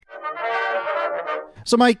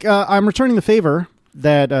So, Mike, I'm returning the favor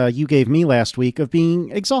that you gave me last week of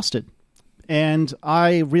being exhausted. And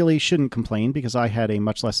I really shouldn't complain because I had a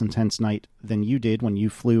much less intense night than you did when you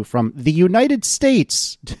flew from the United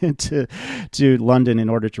States to London in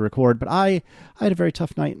order to record. But I had a very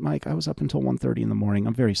tough night, Mike. I was up until 1:30 in the morning.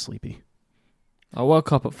 I'm very sleepy. I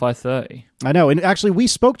woke up at 5:30. I know. And actually, we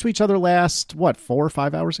spoke to each other last, 4 or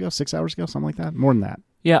 5 hours ago, 6 hours ago, something like that. More than that.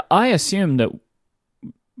 Yeah, I assume that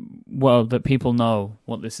people know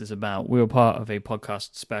what this is about. We were part of a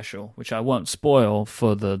podcast special, which I won't spoil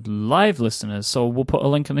for the live listeners, so we'll put a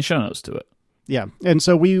link in the show notes to it. Yeah, and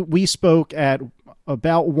so we spoke at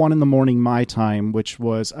about 1 a.m. my time, which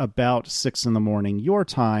was about 6 a.m. your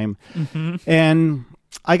time. Mm-hmm. And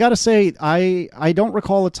I got to say, I don't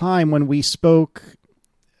recall a time when we spoke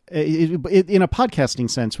in a podcasting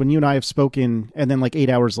sense, when you and I have spoken and then like 8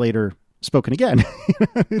 hours later spoken again.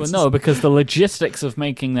 Well, no, because the logistics of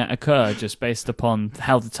making that occur, just based upon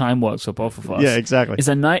how the time works for both of us, yeah, exactly, is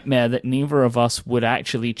a nightmare that neither of us would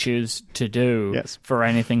actually choose to do for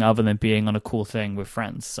anything other than being on a cool thing with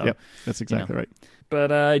friends. So, yep, that's exactly right.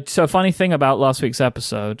 But so funny thing about last week's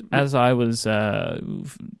episode, as I was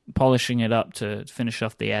polishing it up to finish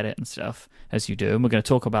off the edit and stuff, as you do, and we're going to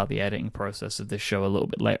talk about the editing process of this show a little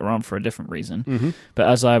bit later on for a different reason. Mm-hmm. But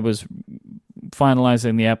as I was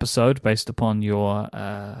finalizing the episode based upon your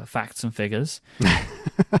facts and figures,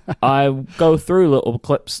 I go through little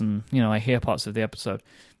clips and, I hear parts of the episode.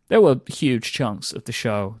 There were huge chunks of the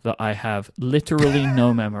show that I have literally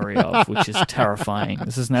no memory of, which is terrifying.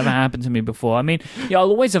 This has never happened to me before. I mean, I'll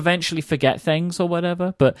always eventually forget things or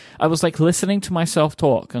whatever, but I was like listening to myself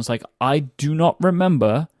talk, and it's like, I do not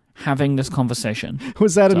remember having this conversation.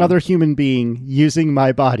 Was that another human being using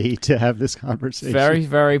my body to have this conversation? Very,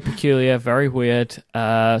 very peculiar, very weird.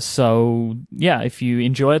 So, yeah, if you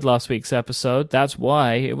enjoyed last week's episode, that's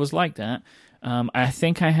why it was like that. I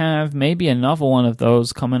think I have maybe another one of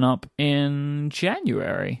those coming up in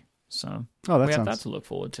January. So we have that to look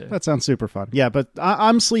forward to. That sounds super fun. Yeah, but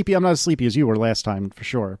I'm sleepy. I'm not as sleepy as you were last time, for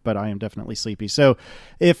sure, but I am definitely sleepy. So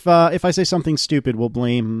if I say something stupid, we'll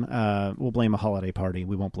blame a holiday party.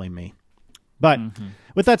 We won't blame me. But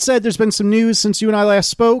with that said, there's been some news since you and I last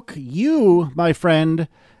spoke. You, my friend,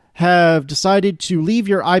 have decided to leave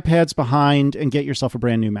your iPads behind and get yourself a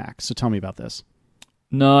brand new Mac. So tell me about this.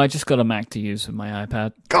 No, I just got a Mac to use with my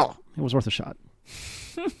iPad. Oh, it was worth a shot.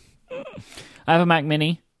 I have a Mac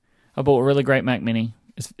Mini. I bought a really great Mac Mini.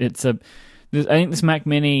 I think this Mac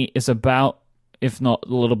Mini is about, if not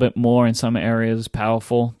a little bit more in some areas,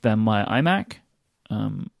 powerful than my iMac.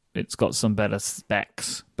 It's got some better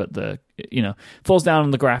specs, but falls down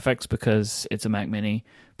on the graphics because it's a Mac Mini.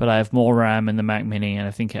 But I have more RAM in the Mac Mini, and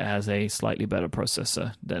I think it has a slightly better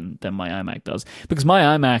processor than my iMac does. Because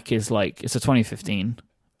my iMac is it's a 2015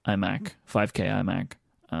 iMac, 5K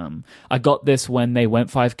iMac. I got this when they went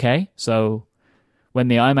 5K, so when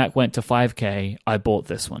the iMac went to 5K, I bought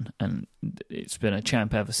this one, and it's been a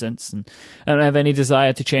champ ever since. And I don't have any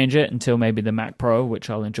desire to change it until maybe the Mac Pro, which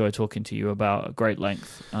I'll enjoy talking to you about at great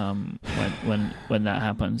length when that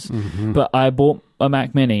happens. Mm-hmm. But I bought a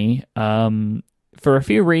Mac Mini for a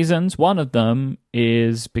few reasons. One of them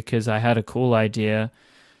is because I had a cool idea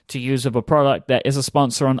to use of a product that is a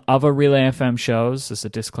sponsor on other Relay FM shows, as a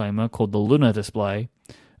disclaimer, called the Luna Display,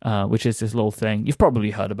 which is this little thing. You've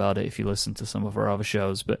probably heard about it if you listen to some of our other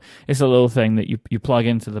shows, but it's a little thing that you plug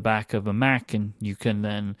into the back of a Mac, and you can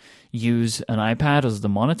then use an iPad as the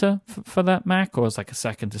monitor for that Mac, or as like a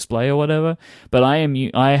second display or whatever. But I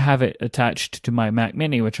have it attached to my Mac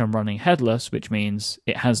Mini, which I'm running headless, which means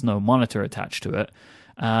it has no monitor attached to it.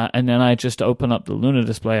 And then I just open up the Luna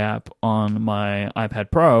Display app on my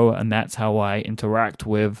iPad Pro, and that's how I interact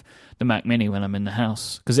with the Mac Mini when I'm in the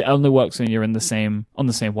house, because it only works when you're on the same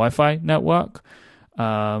Wi-Fi network.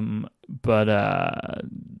 And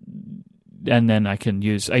then I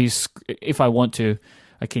use if I want to,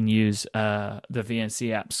 I can use the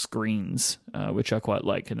VNC app screens, which I quite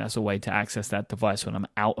like, and that's a way to access that device when I'm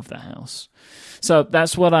out of the house. So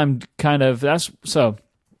that's what so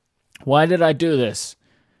why did I do this?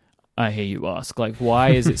 I hear you ask.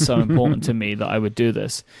 Why is it so important to me that I would do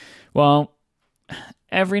this? Well,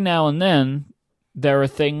 every now and then there are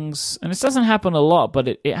things, and this doesn't happen a lot, but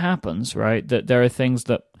it happens, right? That there are things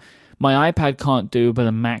that my iPad can't do, but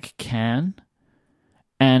a Mac can.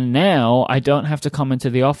 And now I don't have to come into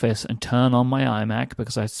the office and turn on my iMac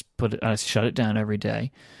because I shut it down every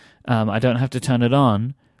day. I don't have to turn it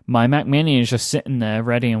on. My Mac Mini is just sitting there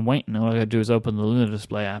ready and waiting. All I gotta do is open the Luna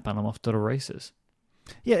Display app and I'm off to the races.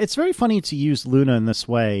 Yeah, it's very funny to use Luna in this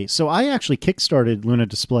way. So I actually kickstarted Luna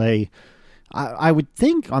Display I would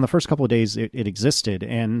think on the first couple of days it existed,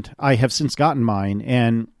 and I have since gotten mine.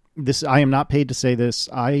 And this, I am not paid to say this.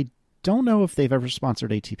 I don't know if they've ever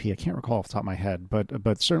sponsored ATP. I can't recall off the top of my head,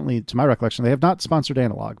 but certainly to my recollection, they have not sponsored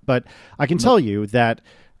Analog. But I can tell you that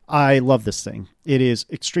I love this thing. It is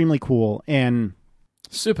extremely cool and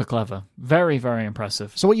super clever. Very, very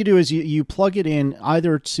impressive. So what you do is you plug it in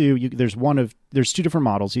either to there's two different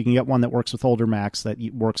models. You can get one that works with older Macs that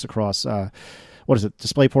works across what is it?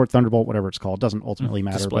 DisplayPort, Thunderbolt, whatever it's called. Doesn't ultimately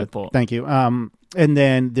matter. DisplayPort. Thank you. And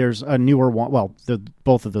then there's a newer one. Well,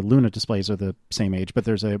 both of the Luna displays are the same age, but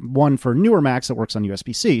there's a one for newer Macs that works on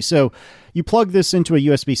USB-C. So you plug this into a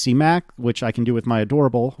USB-C Mac, which I can do with my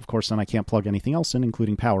Adorable. Of course, then I can't plug anything else in,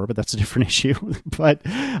 including power, but that's a different issue. But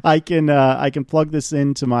I can plug this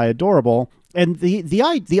into my Adorable. And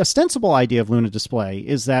the ostensible idea of Luna Display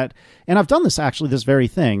is that, and I've done this actually, this very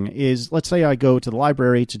thing, is let's say I go to the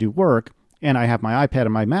library to do work, and I have my iPad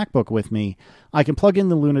and my MacBook with me. I can plug in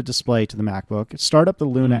the Luna Display to the MacBook, start up the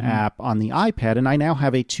Luna app on the iPad, and I now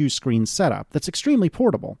have a 2-screen setup that's extremely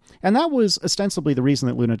portable. And that was ostensibly the reason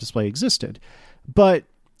that Luna Display existed. But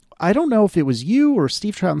I don't know if it was you or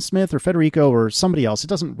Steve Troughton-Smith or Federico or somebody else. It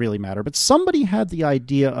doesn't really matter. But somebody had the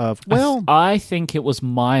idea of, well... I think it was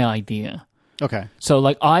my idea. Okay. So,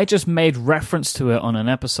 like, I just made reference to it on an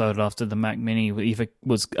episode after the Mac Mini either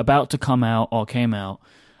was about to come out or came out.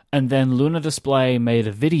 And then Luna Display made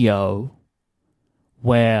a video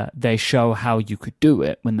where they show how you could do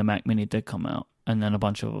it when the Mac Mini did come out. And then a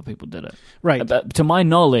bunch of other people did it. Right. But to my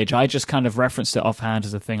knowledge, I just kind of referenced it offhand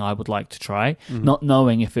as a thing I would like to try, not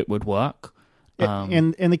knowing if it would work.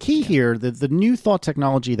 And the key here, the new thought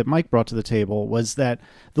technology that Mike brought to the table was that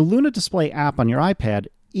the Luna Display app on your iPad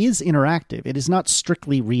is interactive. It is not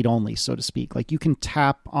strictly read-only, so to speak. Like, you can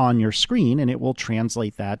tap on your screen and it will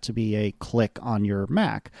translate that to be a click on your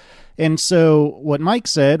Mac. And so what Mike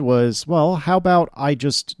said was, well, how about I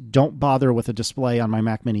just don't bother with a display on my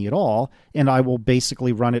Mac Mini at all, and I will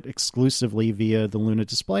basically run it exclusively via the Luna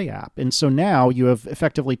Display app. And so now you have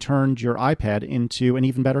effectively turned your iPad into an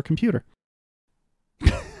even better computer.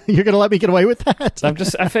 You're going to let me get away with that?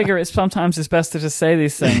 I figure sometimes it's best to just say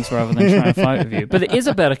these things rather than try and fight with you. But it is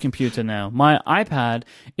a better computer now. My iPad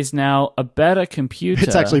is now a better computer.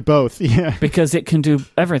 It's actually both, yeah. Because it can do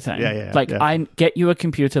everything. Yeah. I get you a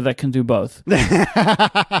computer that can do both.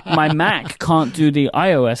 My Mac can't do the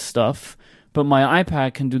iOS stuff, but my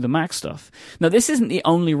iPad can do the Mac stuff. Now, this isn't the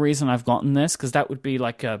only reason I've gotten this, because that would be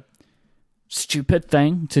like a stupid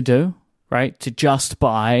thing to do. Right, to just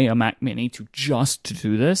buy a Mac Mini to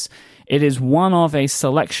do this. It is one of a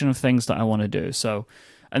selection of things that I want to do. So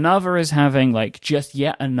another is having like just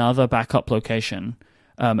yet another backup location.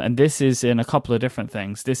 And this is in a couple of different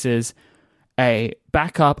things. This is a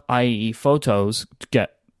backup, i.e. photos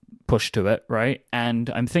get pushed to it, right? And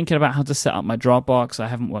I'm thinking about how to set up my Dropbox. I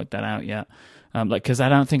haven't worked that out yet. Because I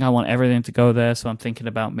don't think I want everything to go there, so I'm thinking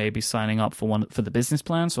about maybe signing up for the business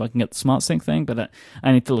plan so I can get the SmartSync thing, but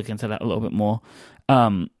I need to look into that a little bit more.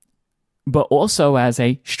 But also as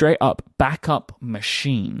a straight-up backup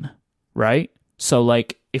machine, right? So,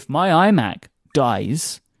 like, if my iMac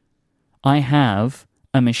dies, I have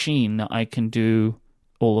a machine that I can do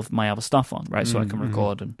all of my other stuff on, right? So I can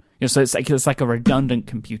record and so it's like a redundant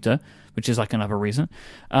computer, which is like another reason.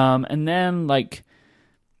 And then like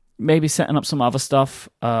maybe setting up some other stuff.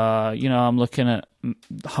 I'm looking into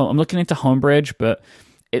Homebridge, but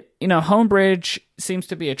Homebridge seems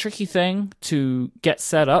to be a tricky thing to get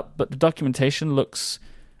set up, but the documentation looks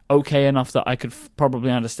okay enough that I could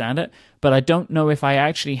probably understand it. But I don't know if I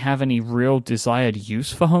actually have any real desired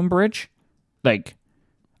use for Homebridge. Like,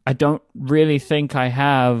 I don't really think I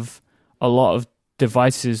have a lot of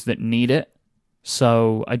devices that need it.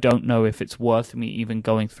 So I don't know if it's worth me even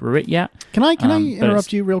going through it yet. Can I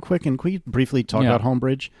interrupt you real quick and can we briefly talk about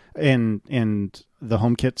Homebridge and the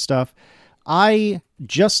HomeKit stuff? I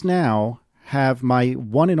just now have my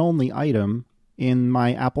one and only item in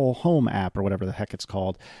my Apple Home app or whatever the heck it's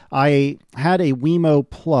called. I had a Wemo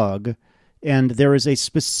plug, and there is a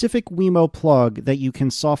specific Wemo plug that you can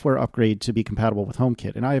software upgrade to be compatible with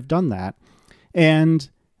HomeKit, and I have done that. And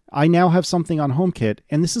I now have something on HomeKit,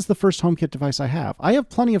 and this is the first HomeKit device I have. I have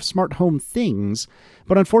plenty of smart home things,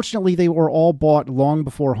 but unfortunately they were all bought long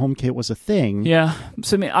before HomeKit was a thing. Yeah.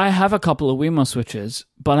 So I have a couple of Wemo switches,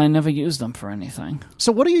 but I never use them for anything.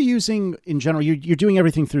 So what are you using in general? You're doing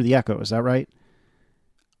everything through the Echo, is that right?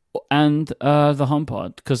 And the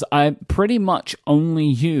HomePod, because I pretty much only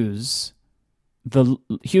use the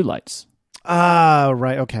Hue lights. Ah,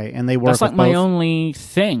 right, okay. And they work That's like with my both? only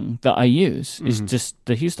thing that I use is just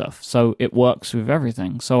the Hue stuff. So it works with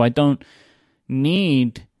everything. So I don't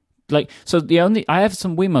need like, so I have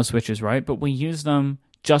some Wemo switches, right? But we use them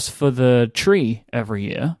just for the tree every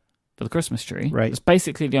year, for the Christmas tree. Right. It's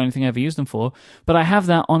basically the only thing I ever use them for. But I have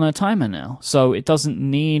that on a timer now, so it doesn't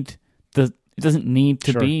need to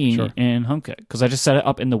be in HomeKit, because I just set it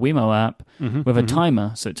up in the Wemo app with a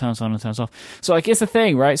timer, so it turns on and turns off. So like, it's the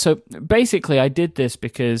thing, right? So basically, I did this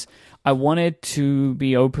because I wanted to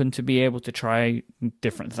be open to be able to try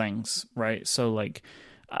different things, right? So like,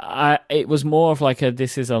 it was more of like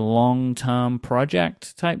this is a long-term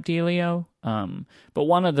project type dealio. But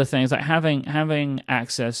one of the things, like having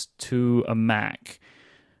access to a Mac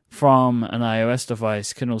from an iOS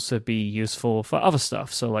device can also be useful for other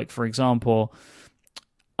stuff. So like, for example,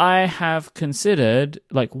 I have considered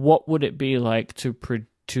like, what would it be like to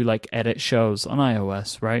like edit shows on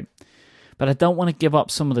iOS, right? But I don't want to give up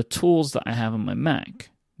some of the tools that I have on my Mac.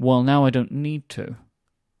 Well, now I don't need to,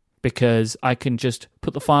 because I can just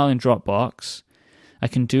put the file in Dropbox. I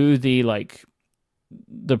can do the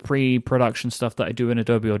pre-production stuff that I do in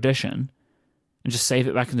Adobe Audition, and just save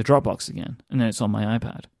it back in the Dropbox again, and then it's on my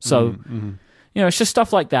iPad. So, it's just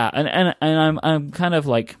stuff like that, and I'm kind of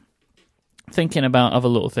like thinking about other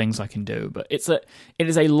little things I can do. But it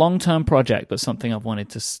is a long-term project, but something I've wanted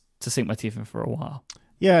to sink my teeth in for a while.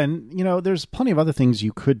 Yeah, and there's plenty of other things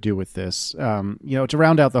you could do with this. To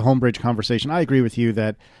round out the Homebridge conversation, I agree with you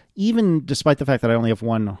that even despite the fact that I only have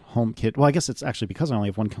one HomeKit, well, I guess it's actually because I only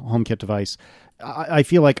have one HomeKit device, I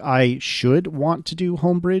feel like I should want to do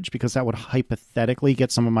Homebridge, because that would hypothetically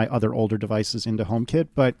get some of my other older devices into HomeKit.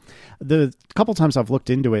 But the couple times I've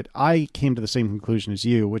looked into it, I came to the same conclusion as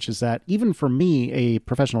you, which is that even for me, a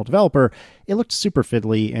professional developer, it looked super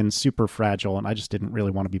fiddly and super fragile, and I just didn't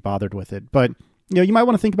really want to be bothered with it. But you might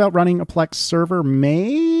want to think about running a Plex server,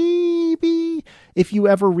 maybe, if you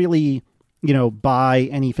ever really, buy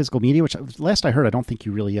any physical media, which last I heard, I don't think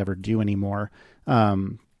you really ever do anymore.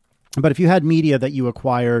 But if you had media that you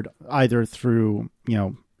acquired either through,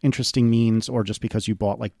 interesting means or just because you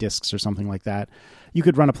bought like discs or something like that, you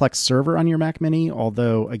could run a Plex server on your Mac Mini.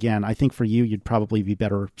 Although, again, I think for you'd probably be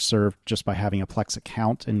better served just by having a Plex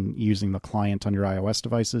account and using the client on your iOS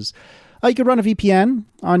devices. You could run a VPN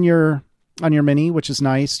on your Mini, which is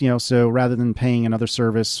nice, so rather than paying another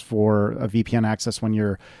service for a VPN access when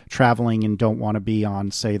you're traveling and don't want to be on,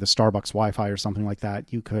 say, the Starbucks Wi-Fi or something like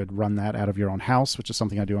that, you could run that out of your own house, which is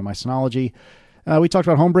something I do on my Synology. We talked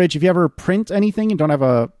about Homebridge. If you ever print anything and don't have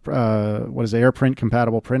a AirPrint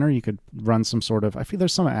compatible printer, you could run some sort of, I feel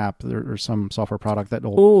there's some app or some software product that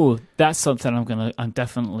will. Oh, that's something I'm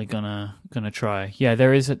definitely gonna try. Yeah,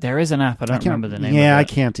 there is an app. I don't remember the name. Yeah, of it. I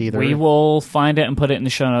can't either. We will find it and put it in the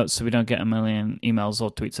show notes so we don't get a million emails or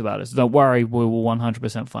tweets about it. So don't worry, we will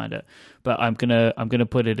 100% find it. But I'm gonna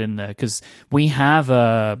put it in there because we have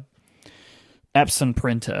a Epson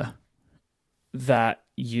printer that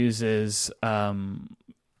uses an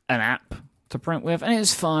app to print with, and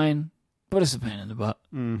it's fine, but it's a pain in the butt,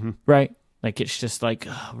 right? Like, it's just like,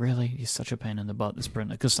 oh, really? It's such a pain in the butt, this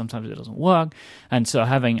printer, because sometimes it doesn't work, and so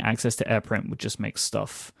having access to AirPrint would just make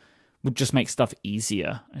stuff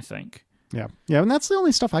easier, I think. Yeah, and that's the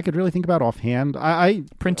only stuff I could really think about offhand.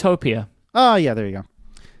 Printopia. Oh, yeah, there you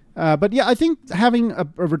go. But yeah, I think having a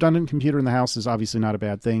redundant computer in the house is obviously not a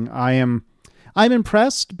bad thing. I'm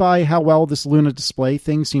impressed by how well this Luna display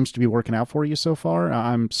thing seems to be working out for you so far.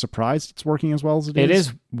 I'm surprised it's working as well as it is. It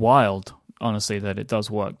is wild, honestly, that it does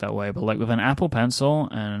work that way. But like with an Apple Pencil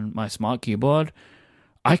and my smart keyboard,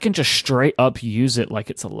 I can just straight up use it like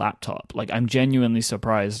it's a laptop. Like, I'm genuinely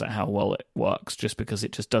surprised at how well it works, just because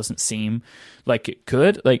it just doesn't seem like it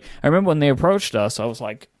could. Like, I remember when they approached us, I was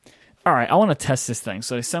like, all right, I want to test this thing.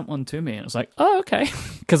 So they sent one to me, and I was like, oh, okay.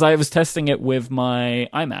 Because I was testing it with my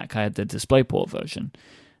iMac. I had the DisplayPort version.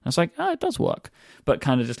 I was like, oh, it does work. But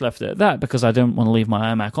kind of just left it at that because I didn't want to leave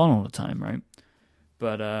my iMac on all the time, right?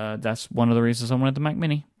 But that's one of the reasons I wanted the Mac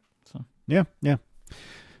Mini. So Yeah.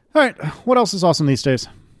 All right, what else is awesome these days?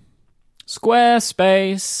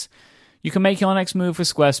 Squarespace. You can make your next move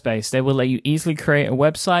with Squarespace. They will let you easily create a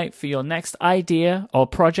website for your next idea or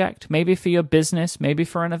project, maybe for your business, maybe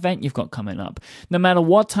for an event you've got coming up. No matter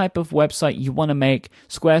what type of website you want to make,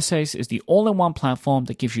 Squarespace is the all-in-one platform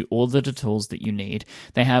that gives you all the tools that you need.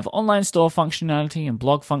 They have online store functionality and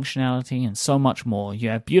blog functionality and so much more. You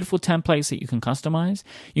have beautiful templates that you can customize.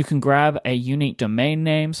 You can grab a unique domain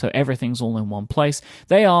name, so everything's all in one place.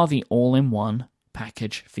 They are the all-in-one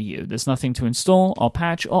package for you. There's nothing to install or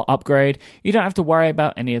patch or upgrade. You don't have to worry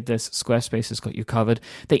about any of this. Squarespace has got you covered.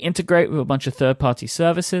 They integrate with a bunch of third-party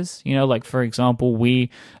services. Like, for example,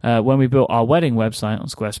 when we built our wedding website on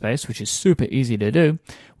Squarespace, which is super easy to do,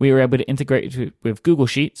 we were able to integrate it with Google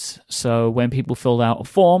Sheets. So when people filled out a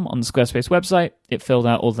form on the Squarespace website, it filled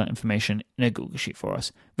out all that information in a Google Sheet for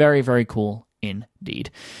us. Very, very cool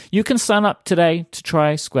indeed. You can sign up today to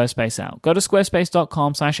try Squarespace out. Go to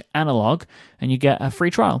squarespace.com/analog and you get a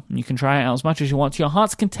free trial. And you can try it out as much as you want to your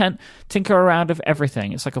heart's content. Tinker around with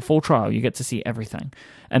everything. It's like a full trial. You get to see everything.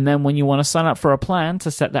 And then when you want to sign up for a plan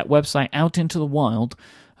to set that website out into the wild,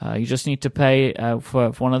 you just need to pay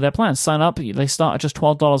for one of their plans. Sign up. They start at just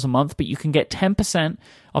 $12 a month, but you can get 10%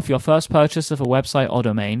 off your first purchase of a website or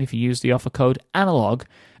domain if you use the offer code ANALOG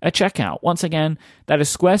at checkout. Once again, that is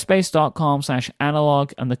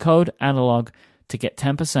squarespace.com/analog and the code ANALOG to get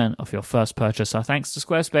 10% off your first purchase. Our thanks to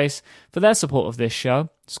Squarespace for their support of this show.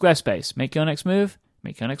 Squarespace, make your next move,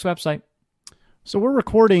 make your next website. So we're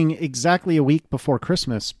recording exactly a week before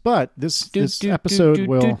Christmas, but this episode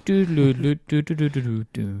will...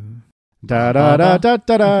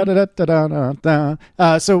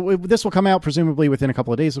 So this will come out presumably within a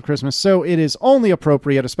couple of days of Christmas. So it is only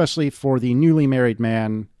appropriate, especially for the newly married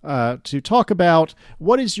man, to talk about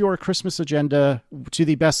what is your Christmas agenda to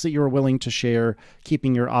the best that you're willing to share,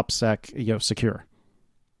 keeping your OPSEC secure.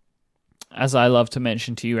 As I love to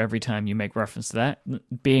mention to you every time you make reference to that,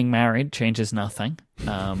 being married changes nothing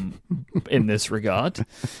in this regard,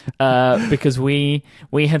 because we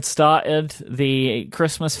had started the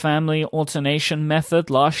Christmas family alternation method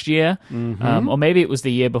last year, or maybe it was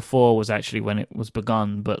the year before was actually when it was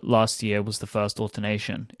begun, but last year was the first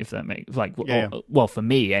alternation, if that makes well, for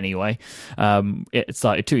me anyway. It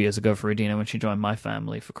started 2 years ago for Adina when she joined my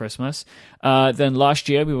family for Christmas. Then last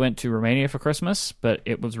year we went to Romania for Christmas, but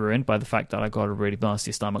it was ruined by the fact that I got a really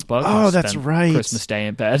nasty stomach bug. Oh, that's right. Christmas Day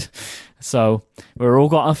in bed. So we're all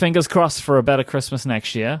got our fingers crossed for a better Christmas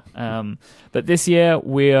next year. But this year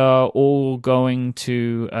we are all going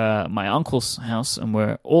to my uncle's house, and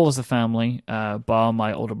we're all as a family, bar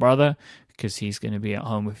my older brother, because he's going to be at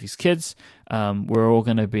home with his kids. We're all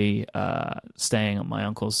going to be staying at my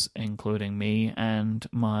uncle's, including me, and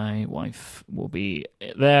my wife will be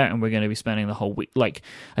there, and we're going to be spending the whole week. Like,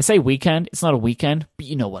 I say weekend, it's not a weekend, but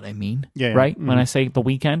you know what I mean, right? Mm-hmm. When I say the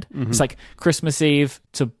weekend, it's like Christmas Eve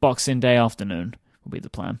to Boxing Day afternoon will be the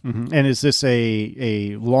plan. Mm-hmm. And is this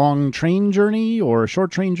a long train journey or a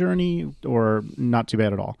short train journey, or not too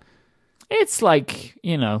bad at all? It's like,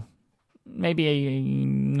 maybe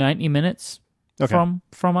 90 minutes from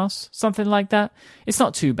us, something like that. It's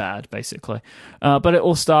not too bad, basically. But it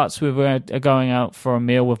all starts with going out for a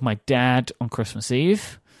meal with my dad on Christmas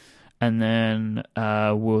Eve, and then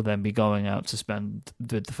we'll then be going out to spend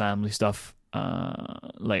the family stuff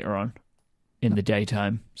later on in the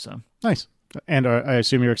daytime. So nice. And I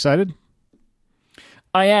assume you're excited?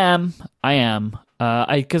 I am.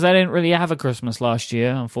 Because I didn't really have a Christmas last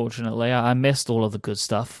year, unfortunately. I missed all of the good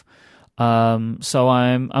stuff. So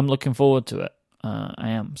I'm looking forward to it. I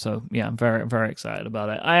am. So yeah, I'm very, very excited about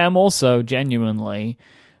it. I am also genuinely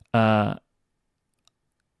very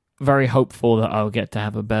hopeful that I'll get to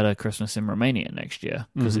have a better Christmas in Romania next year,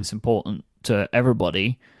 because it's important to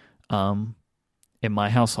everybody in my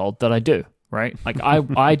household that I do, right? Like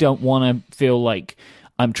I don't want to feel like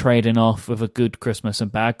I'm trading off with a good Christmas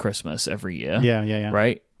and bad Christmas every year. Yeah.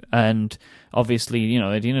 Right? And obviously,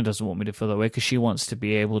 Adina doesn't want me to feel that way, because she wants to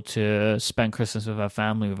be able to spend Christmas with her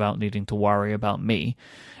family without needing to worry about me.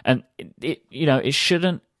 And it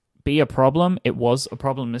shouldn't be a problem. It was a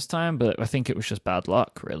problem this time, but I think it was just bad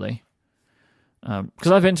luck, really.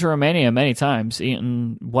 Because I've been to Romania many times,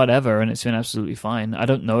 eaten whatever, and it's been absolutely fine. I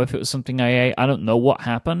don't know if it was something I ate. I don't know what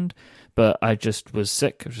happened, but I just was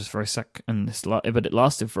sick. I was just very sick, but it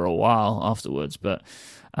lasted for a while afterwards. But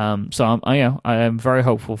so I am very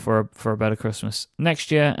hopeful for a better Christmas next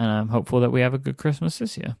year, and I'm hopeful that we have a good Christmas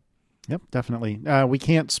this year. Yep, definitely. We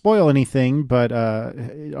can't spoil anything, but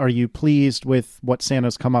are you pleased with what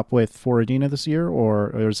Santa's come up with for Adina this year,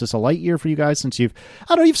 or is this a light year for you guys? Since you've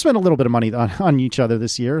spent a little bit of money on each other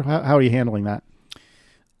this year. How are you handling that?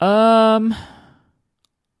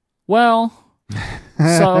 Well,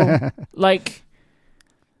 so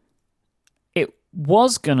it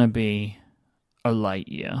was gonna be a light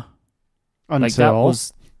year. Until that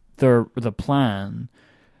was the plan,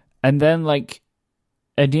 and then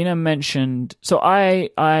Adina mentioned, so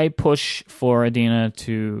I push for Adina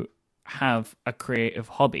to have a creative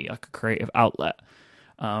hobby, like a creative outlet.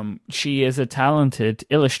 She is a talented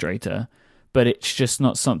illustrator, but it's just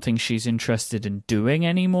not something she's interested in doing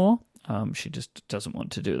anymore. She just doesn't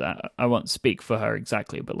want to do that. I won't speak for her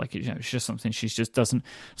exactly, but like, it's just something she just doesn't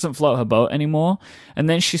float her boat anymore. And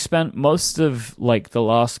then she spent most of like the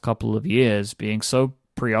last couple of years being so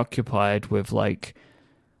preoccupied with like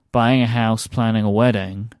buying a house, planning a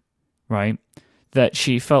wedding, right, that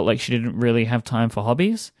she felt like she didn't really have time for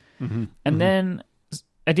hobbies. And then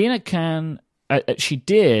Adina she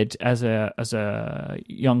did as a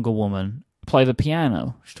younger woman play the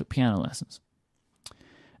piano. She took piano lessons.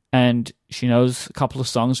 And she knows a couple of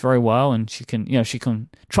songs very well, and she can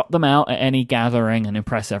trot them out at any gathering and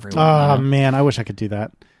impress everyone. Oh, man, I wish I could do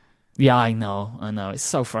that. Yeah, I know. It's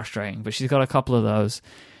so frustrating, but she's got a couple of those.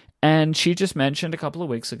 And she just mentioned a couple of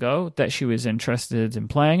weeks ago that she was interested in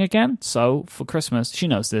playing again. So for Christmas, she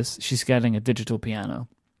knows this, she's getting a digital piano.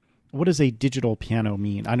 What does a digital piano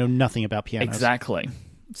mean? I know nothing about pianos. Exactly.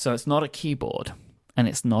 So it's not a keyboard, and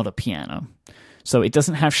it's not a piano. So it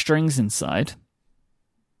doesn't have strings inside.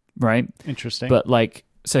 Right? Interesting. But like,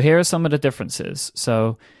 so here are some of the differences.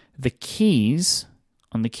 So the keys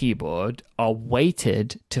on the keyboard are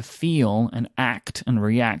weighted to feel and act and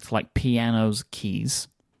react like piano's keys.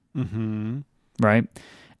 Right?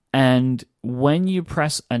 And when you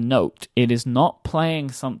press a note, it is not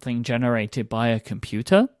playing something generated by a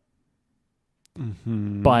computer,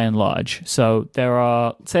 by and large. So there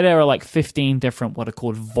are like 15 different what are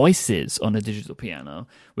called voices on a digital piano,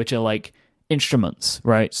 which are like instruments,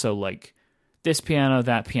 right? So like this piano,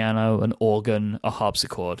 that piano, an organ, a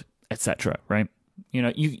harpsichord, etc., right?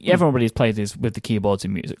 Everybody's played this with the keyboards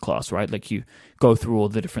in music class, right? Like you go through all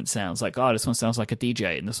the different sounds, like, this one sounds like a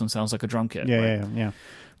DJ and this one sounds like a drum kit. Yeah.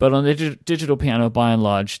 But on the digital piano, by and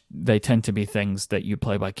large, they tend to be things that you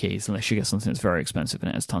play by keys, unless you get something that's very expensive and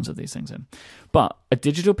it has tons of these things in. But a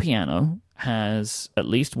digital piano has at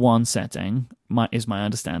least one setting, is my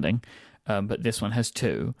understanding, but this one has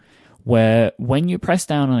two, where when you press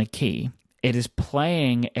down on a key, it is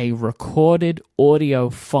playing a recorded audio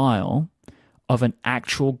file of an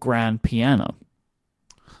actual grand piano.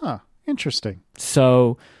 Huh, interesting.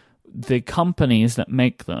 So the companies that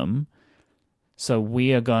make them, so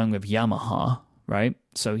we are going with Yamaha, right?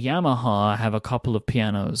 So Yamaha have a couple of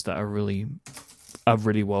pianos that are really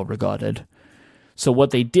well regarded. So what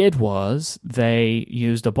they did was they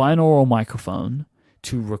used a binaural microphone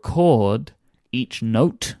to record each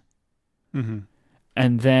note.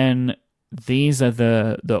 And then these are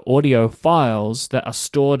the audio files that are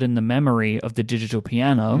stored in the memory of the digital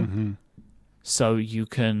piano. So you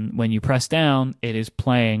can, when you press down, it is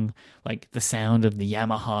playing like the sound of the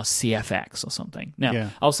Yamaha CFX or something.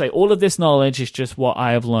 Now, I'll say all of this knowledge is just what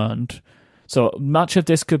I have learned. So much of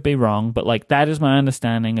this could be wrong, but like that is my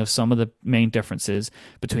understanding of some of the main differences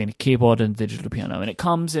between a keyboard and a digital piano. And it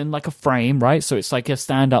comes in like a frame, right? So it's like a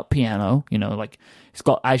stand-up piano, like it's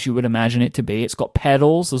got, as you would imagine it to be, it's got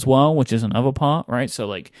pedals as well, which is another part, right? So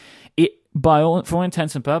like it, for all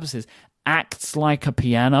intents and purposes, acts like a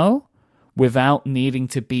piano without needing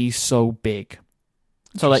to be so big.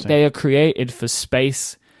 So like they are created for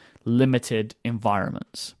space-limited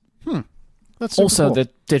environments. That's also cool. The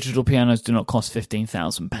digital pianos do not cost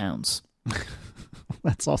 £15,000.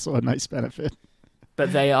 That's also a nice benefit.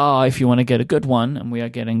 But they are, if you want to get a good one, and we are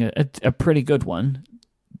getting a pretty good one.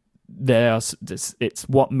 It's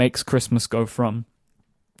what makes Christmas go from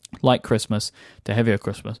light Christmas to heavier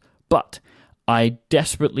Christmas. But I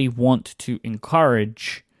desperately want to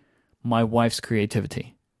encourage my wife's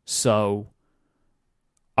creativity. So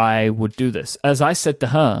I would do this. As I said to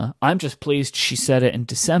her, I'm just pleased she said it in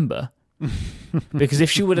December. Because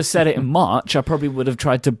if she would have said it in March, I probably would have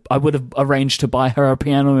arranged to buy her a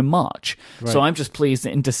piano in March. Right. So I'm just pleased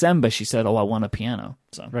that in December she said, I want a piano.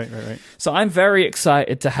 So Right. So I'm very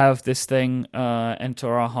excited to have this thing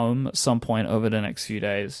enter our home at some point over the next few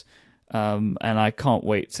days. And I can't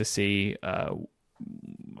wait to see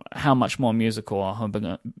how much more musical our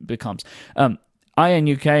home becomes. Ian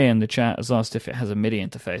UK in the chat has asked if it has a MIDI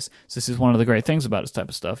interface. So this is one of the great things about this type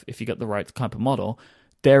of stuff. If you get the right type of model,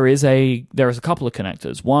 there is a couple of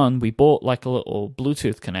connectors. One, we bought like a little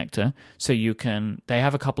Bluetooth connector, so they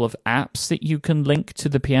have a couple of apps that you can link to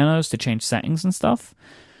the pianos to change settings and stuff.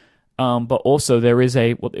 But also there is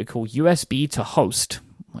what they call USB to host,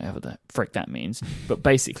 whatever the frick that means. But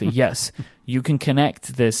basically, yes, you can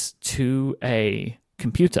connect this to a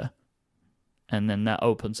computer, and then that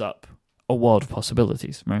opens up a world of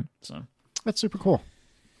possibilities, right? So that's super cool.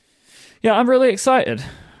 Yeah, I'm really excited.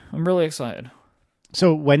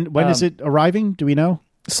 So when is it arriving? Do we know?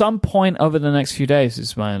 Some point over the next few days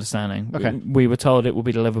is my understanding. Okay. We were told it will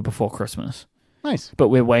be delivered before Christmas. Nice. But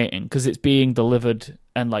we're waiting because it's being delivered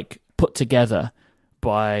and like put together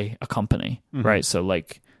by a company, right? So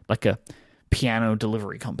like a piano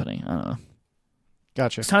delivery company. I don't know.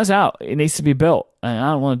 Gotcha. It turns out it needs to be built, and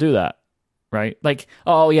I don't want to do that. Right? Like,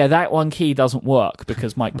 oh yeah, that one key doesn't work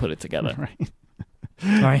because Mike put it together. Right.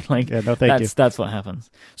 Right? Like, Yeah, no, thank you. That's what happens.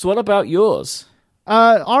 So what about yours?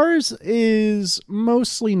 Ours is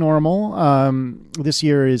mostly normal. This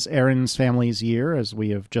year is Aaron's family's year, as we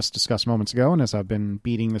have just discussed moments ago, and as I've been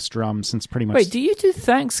beating this drum since pretty much... Wait, do you do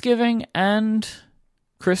Thanksgiving and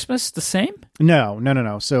Christmas the same? No.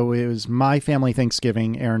 So it was my family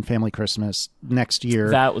Thanksgiving, Aaron family Christmas. Next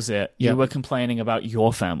year... That was it. Yep. You were complaining about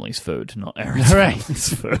your family's food, not Aaron's Right.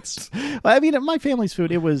 family's food. I mean, my family's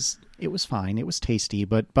food, it was fine. It was tasty,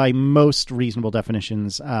 but by most reasonable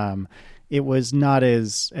definitions, it was not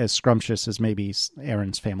as scrumptious as maybe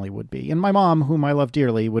Aaron's family would be. And my mom, whom I love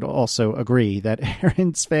dearly, would also agree that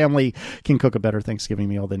Aaron's family can cook a better Thanksgiving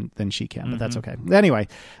meal than she can, but that's okay. Anyway,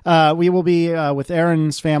 we will be with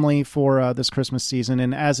Aaron's family for this Christmas season,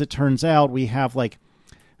 and as it turns out, we have like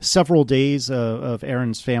several days of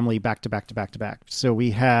Aaron's family back to back to back to back. So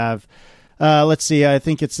we have... let's see. I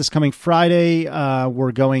think it's this coming Friday.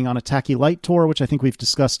 We're going on a Tacky Light tour, which I think we've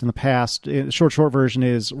discussed in the past. The short version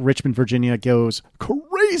is Richmond, Virginia goes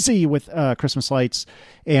crazy with Christmas lights,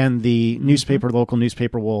 and the local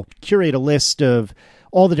newspaper will curate a list of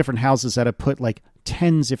all the different houses that have put like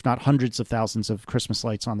tens, if not hundreds of thousands of Christmas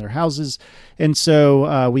lights on their houses. And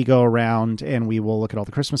so we go around and we will look at all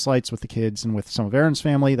the Christmas lights with the kids and with some of Aaron's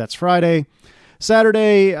family. That's Friday.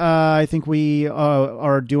 Saturday, I think we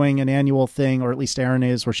are doing an annual thing, or at least Erin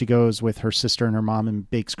is, where she goes with her sister and her mom and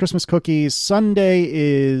bakes Christmas cookies. Sunday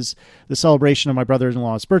is the celebration of my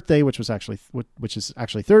brother-in-law's birthday, which is actually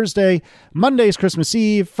Thursday. Monday is Christmas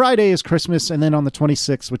Eve. Friday is Christmas, and then on the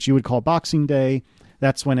 26th, which you would call Boxing Day,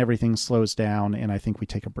 that's when everything slows down, and I think we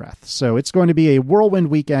take a breath. So it's going to be a whirlwind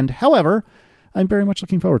weekend. However, I'm very much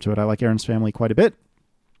looking forward to it. I like Erin's family quite a bit,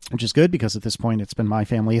 which is good because at this point it's been my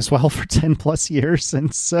family as well for 10 plus years.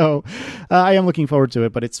 And so I am looking forward to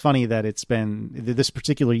it, but it's funny that it's been this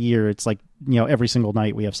particular year. It's like, every single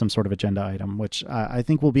night we have some sort of agenda item, which I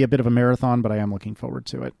think will be a bit of a marathon, but I am looking forward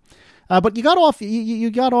to it. But you got off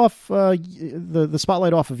the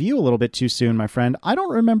spotlight off of you a little bit too soon, my friend. I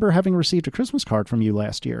don't remember having received a Christmas card from you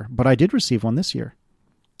last year, but I did receive one this year.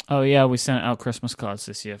 Oh, yeah, we sent out Christmas cards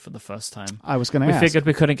this year for the first time. I was going to ask. We figured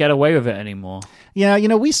we couldn't get away with it anymore. Yeah,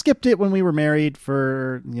 we skipped it when we were married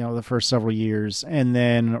for, the first several years. And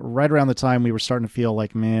then right around the time we were starting to feel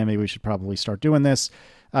like, man, maybe we should probably start doing this.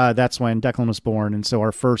 That's when Declan was born. And so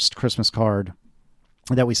our first Christmas card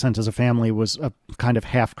that we sent as a family was a kind of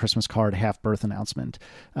half Christmas card, half birth announcement.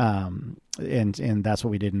 And that's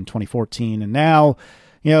what we did in 2014. And now...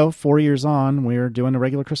 4 years on, we're doing a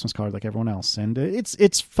regular Christmas card like everyone else. And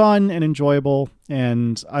it's fun and enjoyable,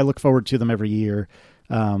 and I look forward to them every year.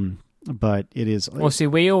 But it is... Well, see,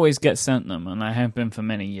 we always get sent them, and I have been for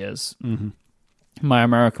many years. Mm-hmm. My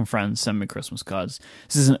American friends send me Christmas cards.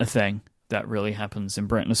 This isn't a thing that really happens in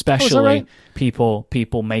Britain, especially is that right?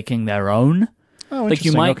 people making their own. Oh, like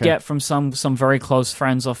you might okay. get from some very close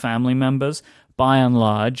friends or family members. By and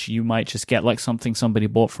large, you might just get like something somebody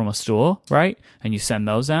bought from a store, right? And you send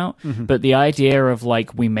those out. Mm-hmm. But the idea of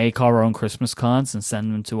like we make our own Christmas cards and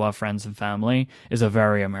send them to our friends and family is a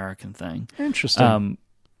very American thing. Interesting.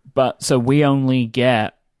 But so we only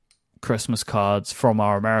get Christmas cards from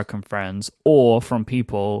our American friends or from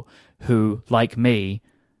people who, like me,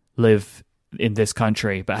 live in this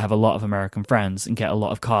country but have a lot of American friends and get a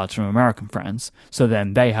lot of cards from American friends. So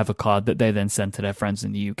then they have a card that they then send to their friends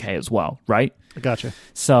in the UK as well, right? Gotcha.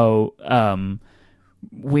 So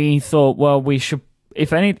we thought, well, we should, if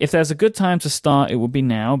there's a good time to start, it would be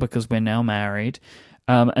now because we're now married.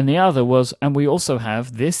 And the other was, and we also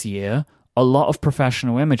have this year a lot of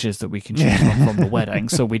professional images that we can choose from the wedding.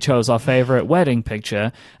 So we chose our favorite wedding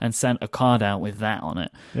picture and sent a card out with that on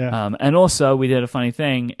it. Yeah. And also we did a funny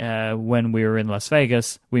thing when we were in Las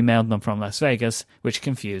Vegas. We mailed them from Las Vegas, which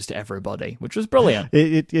confused everybody, which was brilliant.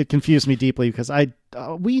 It confused me deeply because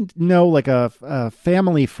we know like a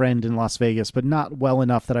family friend in Las Vegas, but not well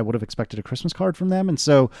enough that I would have expected a Christmas card from them. And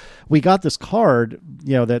so we got this card,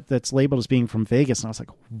 that's labeled as being from Vegas. And I was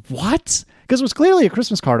like, what? Because it was clearly a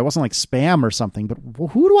Christmas card. It wasn't like spam or something, but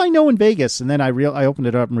who do I know in Vegas? And then I opened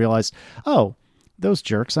it up and realized, oh, those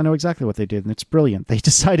jerks, I know exactly what they did, and it's brilliant. They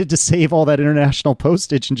decided to save all that international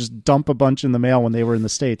postage and just dump a bunch in the mail when they were in the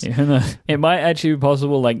States. It might actually be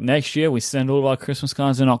possible, like, next year we send all of our Christmas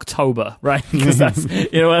cards in October, right? Because that's,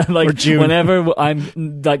 like, or June. Whenever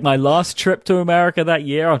I'm, like, my last trip to America that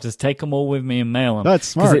year, I'll just take them all with me and mail them. That's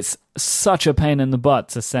smart. Because it's such a pain in the butt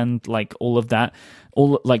to send, like, all of that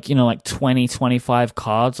all like, you know, like 20, 25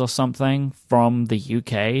 cards or something from the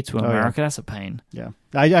UK to America. Yeah. That's a pain. Yeah.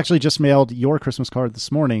 I actually just mailed your Christmas card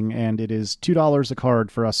this morning, and it is $2 a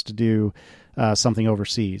card for us to do something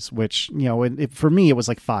overseas, which, you know, for me, it was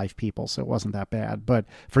like 5 people, so it wasn't that bad. But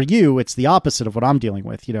for you, it's the opposite of what I'm dealing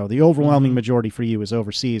with. You know, the overwhelming majority for you is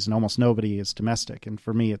overseas, and almost nobody is domestic. And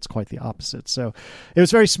for me, it's quite the opposite. So it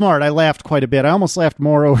was very smart. I laughed quite a bit. I almost laughed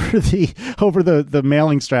more over the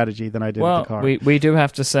mailing strategy than I did with the card. We do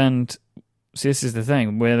have to send. See, this is the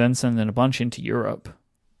thing. We're then sending a bunch into Europe.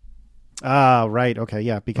 Ah, right. Okay,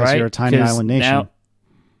 yeah, because you're a tiny island nation.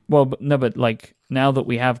 But like now that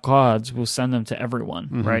we have cards, we'll send them to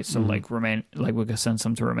everyone, right? So like we're gonna send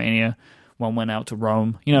some to Romania. One went out to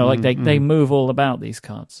Rome. You know, like they move all about these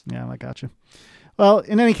cards. Yeah, I got you. Well,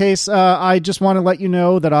 in any case, I just want to let you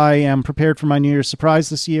know that I am prepared for my New Year's surprise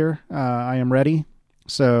this year. I am ready.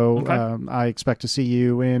 So Okay. I expect to see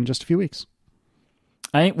you in just a few weeks.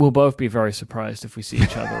 I think we'll both be very surprised if we see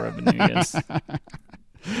each other over New Year's.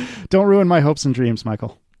 Don't ruin my hopes and dreams,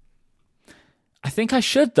 Michael. I think I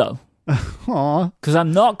should, though. Aw. Because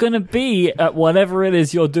I'm not going to be at whatever it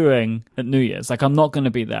is you're doing at New Year's. Like, I'm not going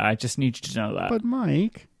to be there. I just need you to know that. But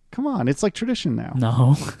Mike, come on. It's like tradition now.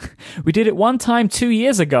 No. We did it one time 2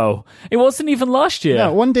 years ago. It wasn't even last year.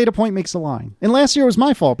 No, one data point makes a line. And last year was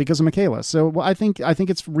my fault because of Michaela. So I think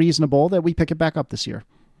it's reasonable that we pick it back up this year.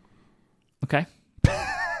 Okay.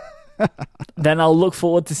 Then I'll look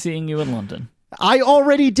forward to seeing you in London. I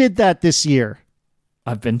already did that this year.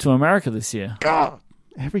 I've been to America this year. God.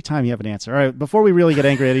 Every time you have an answer. All right, before we really get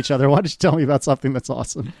angry at each other, why don't you tell me about something that's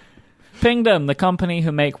awesome? Pingdom, the company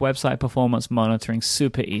who make website performance monitoring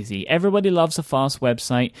super easy. Everybody loves a fast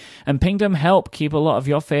website, and Pingdom help keep a lot of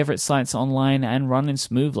your favorite sites online and running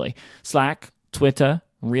smoothly. Slack, Twitter,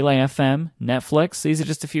 Relay FM, Netflix, these are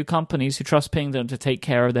just a few companies who trust Pingdom to take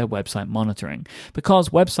care of their website monitoring. Because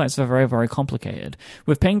websites are very, very complicated.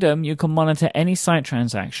 With Pingdom, you can monitor any site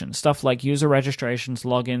transaction, stuff like user registrations,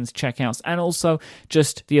 logins, checkouts, and also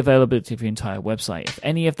just the availability of your entire website. If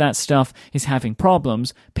any of that stuff is having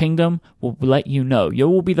problems, Pingdom will let you know. You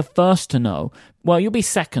will be the first to know. Well, you'll be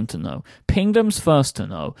second to know. Pingdom's first to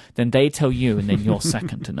know, then they tell you, and then you're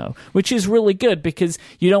second to know, which is really good because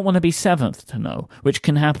you don't want to be seventh to know, which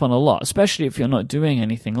can happen a lot, especially if you're not doing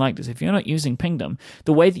anything like this. If you're not using Pingdom,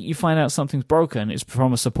 the way that you find out something's broken is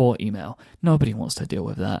from a support email. Nobody wants to deal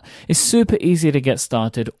with that. It's super easy to get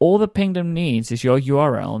started. All the Pingdom needs is your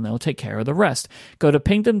URL, and they'll take care of the rest. Go to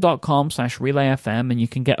pingdom.com/relayfm, and you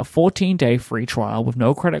can get a 14-day free trial with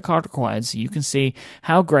no credit card required, so you can see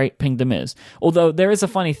how great Pingdom is. Although there is a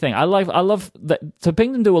funny thing, I love that. So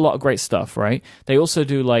Pingdom do a lot of great stuff, right? They also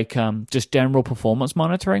do like just general performance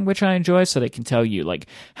monitoring, which I enjoy, so they can tell you like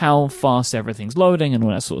how fast everything's loading and all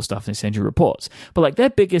that sort of stuff. And they send you reports. But like their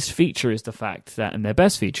biggest feature is the fact that, and their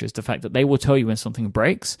best feature is the fact that they will tell you when something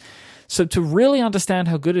breaks. So to really understand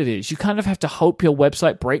how good it is, you kind of have to hope your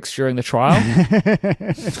website breaks during the trial.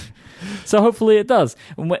 So hopefully it does.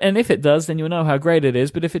 And if it does, then you'll know how great it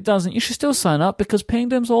is. But if it doesn't, you should still sign up because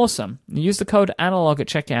Pingdom's awesome. Use the code ANALOG at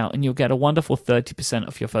checkout and you'll get a wonderful 30%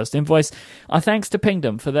 off your first invoice. Our thanks to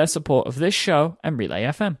Pingdom for their support of this show and Relay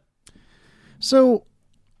FM. So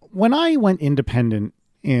when I went independent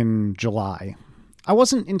in July, I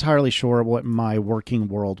wasn't entirely sure what my working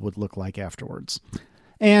world would look like afterwards.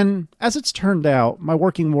 And as it's turned out, my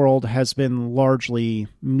working world has been largely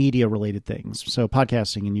media-related things, so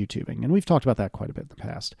podcasting and YouTubing, and we've talked about that quite a bit in the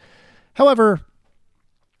past. However,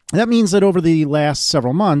 that means that over the last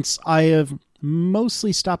several months, I have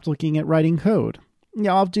mostly stopped looking at writing code.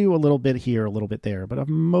 Yeah, I'll do a little bit here, a little bit there, but I've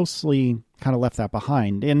mostly kind of left that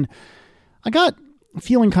behind, and I got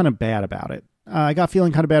feeling kind of bad about it. I got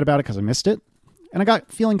feeling kind of bad about it because I missed it. And I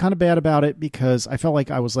got feeling kind of bad about it because I felt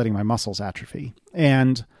like I was letting my muscles atrophy.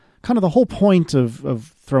 And kind of the whole point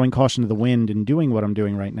of throwing caution to the wind and doing what I'm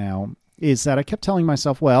doing right now is that I kept telling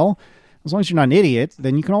myself, well, as long as you're not an idiot,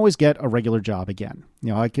 then you can always get a regular job again. You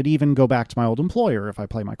know, I could even go back to my old employer if I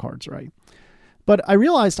play my cards right. But I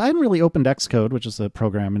realized I hadn't really opened Xcode, which is the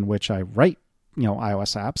program in which I write,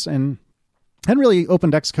 iOS apps, and hadn't really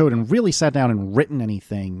opened Xcode and really sat down and written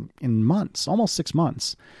anything in months, almost 6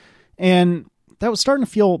 months. And that was starting to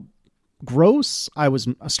feel gross. I was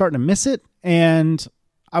starting to miss it, and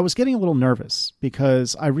I was getting a little nervous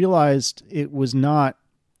because I realized it was not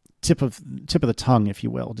tip of the tongue, if you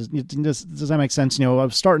will. Does that make sense? I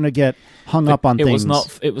was starting to get hung up on things.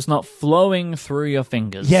 It was not flowing through your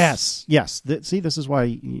fingers. Yes. See, this is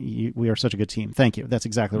why we are such a good team. Thank you. That's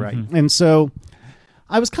exactly right. And so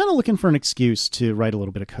I was kind of looking for an excuse to write a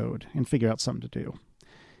little bit of code and figure out something to do.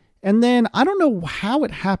 And then I don't know how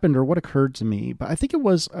it happened or what occurred to me, but I think it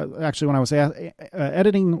was actually when I was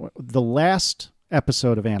editing the last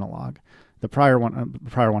episode of Analog, the prior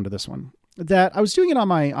one to this one, that I was doing it on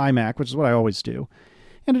my iMac, which is what I always do.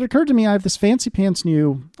 And it occurred to me I have this fancy pants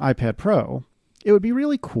new iPad Pro. It would be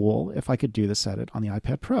really cool if I could do this edit on the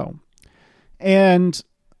iPad Pro. And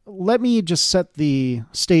let me just set the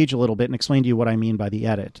stage a little bit and explain to you what I mean by the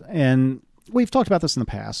edit. And we've talked about this in the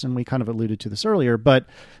past, and we kind of alluded to this earlier, but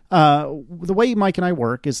the way Mike and I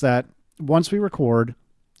work is that once we record,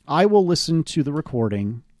 I will listen to the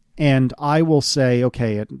recording, and I will say,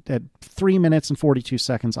 okay, at 3 minutes and 42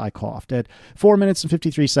 seconds, I coughed. At 4 minutes and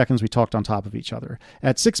 53 seconds, we talked on top of each other.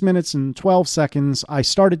 At 6 minutes and 12 seconds, I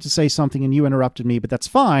started to say something and you interrupted me, but that's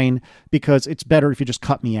fine because it's better if you just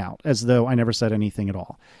cut me out, as though I never said anything at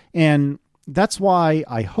all. And that's why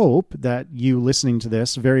I hope that you listening to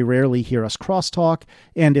this very rarely hear us crosstalk.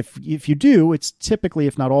 And if you do, it's typically,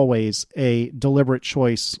 if not always, a deliberate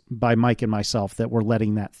choice by Mike and myself that we're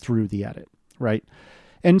letting that through the edit, right?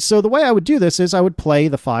 And so the way I would do this is I would play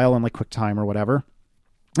the file on like QuickTime or whatever,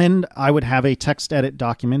 and I would have a text edit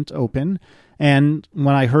document open. And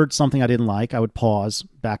when I heard something I didn't like, I would pause,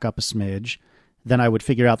 back up a smidge. Then I would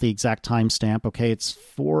figure out the exact timestamp. Okay, it's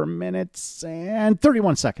 4 minutes and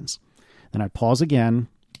 31 seconds. Then I'd pause again.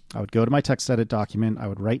 I would go to my text edit document. I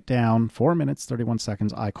would write down 4 minutes, 31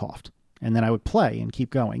 seconds, I coughed. And then I would play and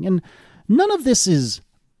keep going. And none of this is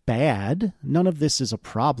bad. None of this is a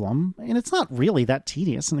problem. And it's not really that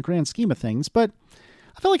tedious in the grand scheme of things, but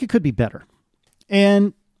I felt like it could be better.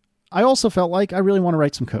 And I also felt like I really want to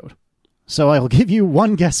write some code. So I'll give you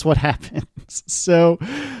one guess what happens. So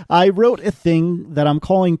I wrote a thing that I'm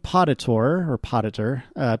calling Poditor, or Poditor,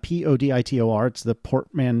 Poditor. It's the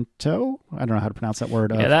portmanteau. I don't know how to pronounce that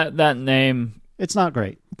word. Yeah, that name. It's not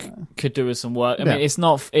great. Could do with some work. I mean, it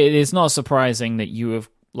is not surprising that you have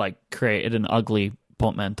like created an ugly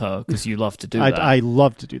portmanteau because you love to do that. I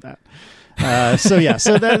love to do that. So we're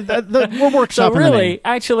workshopping. So really,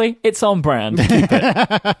 actually, it's on brand. Keep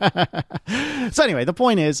it. So anyway, the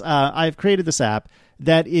point is, I've created this app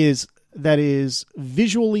that is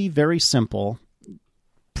visually very simple.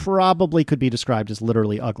 Probably could be described as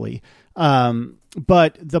literally ugly.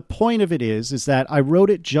 But the point of it is that I wrote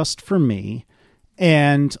it just for me,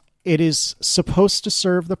 and it is supposed to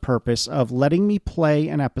serve the purpose of letting me play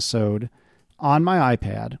an episode on my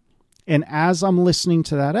iPad. And as I'm listening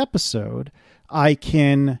to that episode, I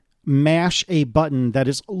can mash a button that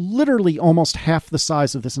is literally almost half the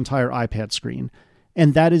size of this entire iPad screen.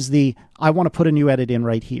 And that is I want to put a new edit in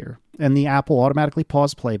right here. And the app will automatically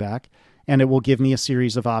pause playback, and it will give me a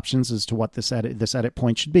series of options as to what this edit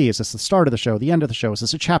point should be. Is this the start of the show, the end of the show? Is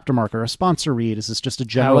this a chapter marker, a sponsor read? Is this just a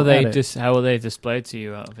general edit? How will they display to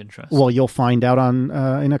you out of interest? Well, you'll find out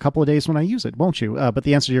in a couple of days when I use it, won't you? But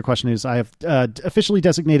the answer to your question is I have officially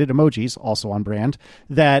designated emojis, also on brand,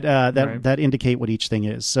 that indicate what each thing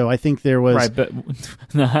is. So I think there was... Right, but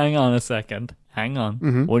now hang on a second. Hang on.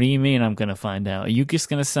 Mm-hmm. What do you mean I'm going to find out? Are you just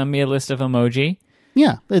going to send me a list of emoji?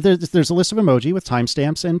 Yeah, there's a list of emoji with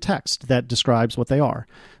timestamps and text that describes what they are.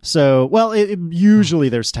 So, well, usually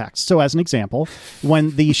there's text. So as an example,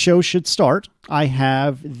 when the show should start, I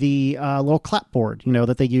have the little clapboard,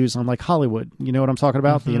 that they use on like Hollywood. You know what I'm talking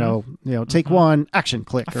about? Mm-hmm. Take one, action,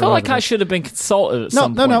 click. I feel like I should have been consulted at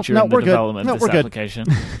some point during the development of this application.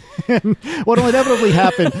 What'll inevitably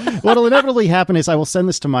happen is I will send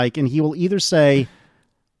this to Mike, and he will either say,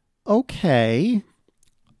 okay,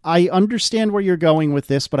 I understand where you're going with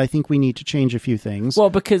this, but I think we need to change a few things. Well,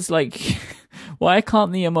 because, why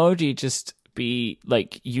can't the emoji just be,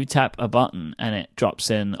 you tap a button and it drops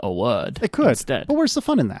in a word? It could. Instead. But where's the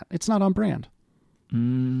fun in that? It's not on brand.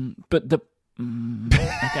 Okay.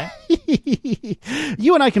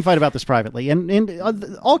 You and I can fight about this privately. And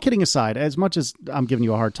all kidding aside, as much as I'm giving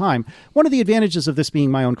you a hard time, one of the advantages of this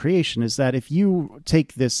being my own creation is that if you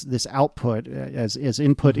take this output as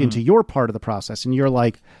input into your part of the process, and you're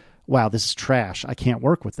like, wow, this is trash, I can't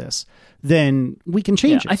work with this, then we can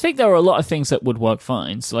change it. I think there are a lot of things that would work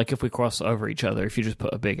fine. So, if we cross over each other, if you just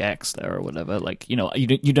put a big X there or whatever,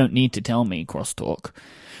 you don't need to tell me crosstalk.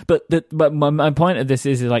 But my point of this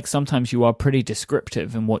is sometimes you are pretty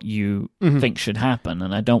descriptive in what you think should happen,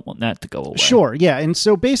 and I don't want that to go away. Sure, yeah. And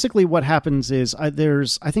so basically what happens is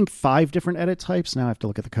there's, I think, 5 different edit types. Now I have to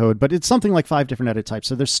look at the code, but it's something like 5 different edit types.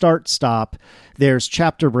 So there's start, stop, there's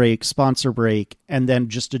chapter break, sponsor break, and then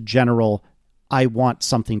just a general, I want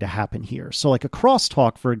something to happen here. So like a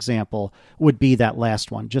crosstalk, for example, would be that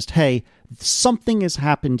last one. Just, hey, something has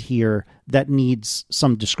happened here that needs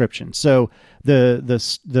some description. So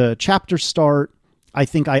the chapter start, I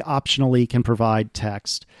think I optionally can provide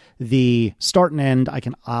text. The start and end, I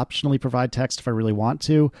can optionally provide text if I really want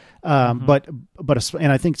to. But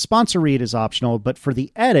and I think sponsor read is optional. But for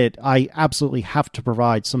the edit, I absolutely have to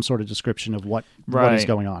provide some sort of description of what is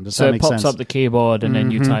going on. Does so that make sense? So it pops up the keyboard, and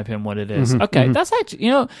then you type in what it is. Okay, that's actually,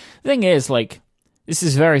 the thing is, like, this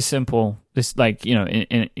is very simple. This, like,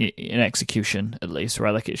 in execution, at least,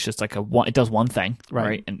 right? Like, it's just like it does one thing,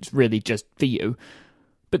 right? And it's really just for you.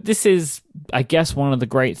 But this is, I guess, one of the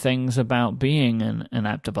great things about being an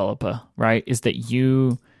app developer, right? Is that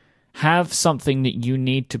you have something that you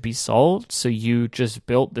need to be solved. So you just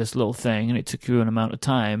built this little thing, and it took you an amount of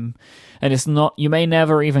time. And it's not, you may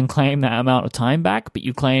never even claim that amount of time back, but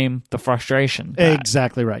you claim the frustration back.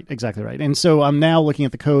 Exactly right. And so I'm now looking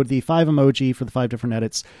at the code, the 5 emoji for the 5 different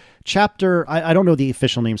edits. Chapter, I don't know the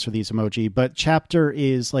official names for these emoji, but chapter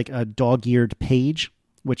is like a dog-eared page,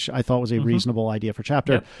 which I thought was a reasonable idea for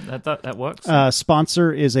chapter. Yep, that works.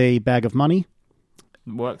 Sponsor is a bag of money.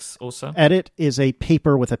 Works also. Edit is a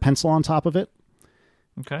paper with a pencil on top of it.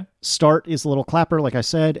 Okay. Start is a little clapper, like I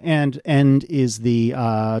said, and end is the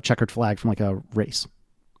checkered flag from like a race.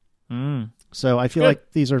 So I feel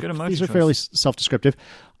like these are fairly self-descriptive.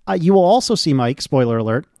 You will also see, Mike, spoiler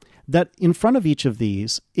alert, that in front of each of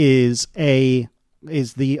these is the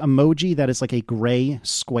emoji that is like a gray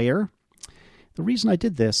square. The reason I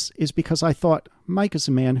did this is because I thought Mike is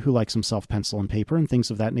a man who likes himself pencil and paper and things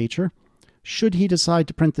of that nature. Should he decide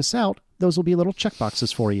to print this out, those will be little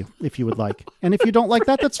checkboxes for you, if you would like. And if you don't like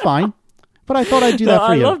that, that's fine. But I thought I'd do that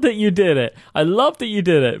for you. I love that you did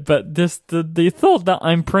it. But the thought that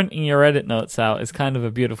I'm printing your edit notes out is kind of a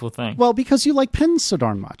beautiful thing. Well, because you like pens so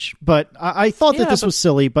darn much. But I thought that this was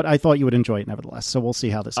silly, but I thought you would enjoy it nevertheless. So we'll see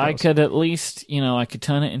how this goes. I could at least, I could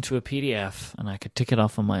turn it into a PDF, and I could tick it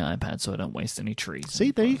off on my iPad so I don't waste any trees.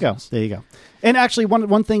 See, there you go. And actually,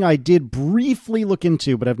 one thing I did briefly look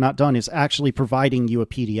into, but have not done, is actually providing you a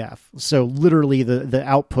PDF. So literally the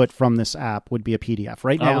output from this app would be a PDF.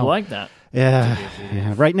 Right now, I would like that.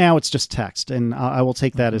 Yeah. Right now it's just text, and I will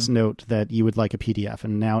take that as note that you would like a PDF,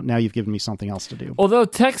 and now you've given me something else to do. Although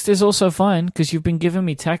text is also fine, because you've been giving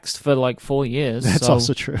me text for like 4 years. That's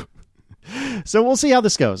also true. So we'll see how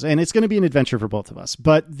this goes, and it's going to be an adventure for both of us.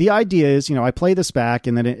 But the idea is, I play this back,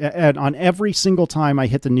 and then on every single time I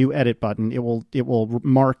hit the new edit button, it will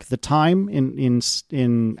mark the time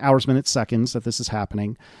in hours, minutes, seconds that this is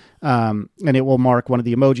happening. And it will mark one of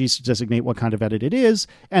the emojis to designate what kind of edit it is.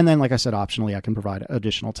 And then, like I said, optionally, I can provide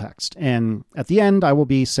additional text. And at the end, I will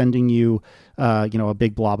be sending you, a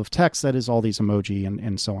big blob of text that is all these emoji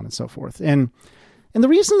and so on and so forth. And the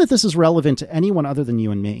reason that this is relevant to anyone other than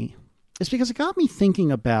you and me is because it got me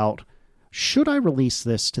thinking about, should I release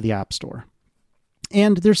this to the App Store?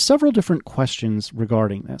 And there's several different questions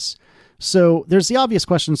regarding this. So there's the obvious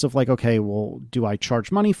questions of like, okay, well, do I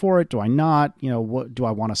charge money for it? Do I not? What do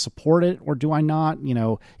I want to support it or do I not?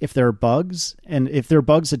 If there are bugs, and if there are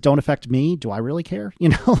bugs that don't affect me, do I really care?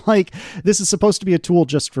 Like, this is supposed to be a tool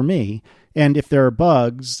just for me. And if there are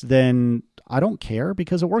bugs, then I don't care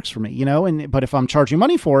because it works for me, but if I'm charging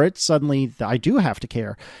money for it, suddenly I do have to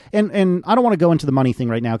care. And I don't want to go into the money thing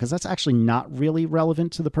right now, because that's actually not really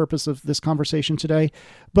relevant to the purpose of this conversation today.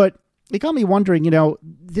 But it got me wondering,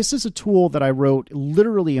 this is a tool that I wrote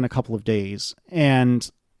literally in a couple of days,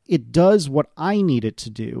 and it does what I need it to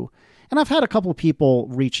do. And I've had a couple of people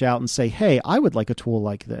reach out and say, hey, I would like a tool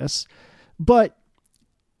like this, but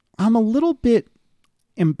I'm a little bit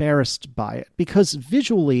embarrassed by it because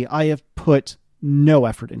visually I have put no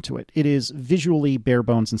effort into it. It is visually bare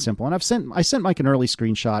bones and simple. And I sent Mike an early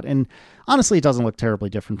screenshot, and honestly, it doesn't look terribly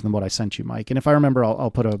different than what I sent you, Mike. And if I remember,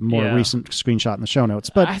 I'll put a more recent screenshot in the show notes.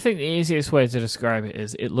 But I think the easiest way to describe it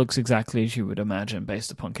is it looks exactly as you would imagine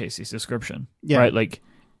based upon Casey's description. Yeah. Right? Like,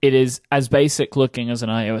 it is as basic looking as an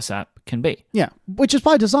iOS app can be. Yeah, which is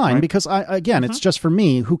by design, because it's just for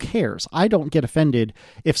me. Who cares? I don't get offended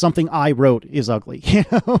if something I wrote is ugly.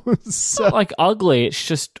 It's not like ugly. It's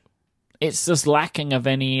just lacking of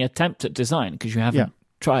any attempt at design because you haven't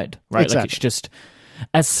tried, right? Exactly. Like, it's just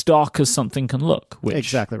as stark as something can look,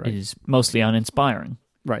 which is mostly uninspiring.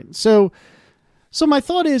 Right. So my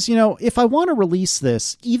thought is, if I want to release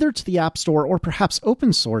this either to the App Store or perhaps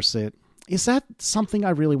open source it, is that something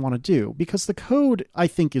I really want to do? Because the code, I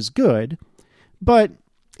think, is good, but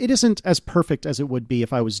it isn't as perfect as it would be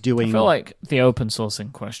if I was doing... I feel like the open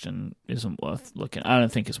sourcing question isn't worth looking. I don't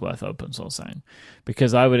think it's worth open sourcing,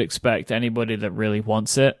 because I would expect anybody that really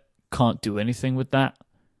wants it can't do anything with that.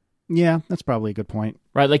 Yeah, that's probably a good point.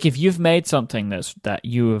 Right, like if you've made something that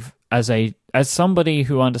you have, as somebody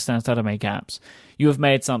who understands how to make apps, you have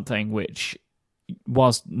made something which,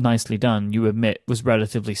 whilst nicely done, you admit was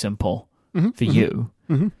relatively simple for you.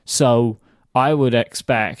 Mm-hmm. So I would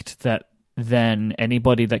expect that then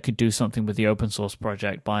anybody that could do something with the open source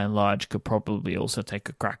project, by and large, could probably also take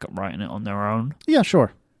a crack at writing it on their own. Yeah,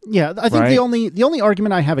 sure. Yeah, I think Right? the only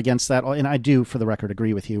argument I have against that, and I do, for the record,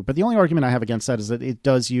 agree with you, but the only argument I have against that is that it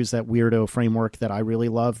does use that weirdo framework that I really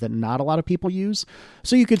love that not a lot of people use.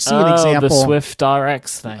 So you could see an example. The Swift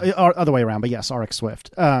RX thing. Or other way around, but yes, RX Swift.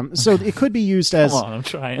 So it could be used as... Come on, I'm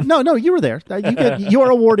trying. No, you were there. You are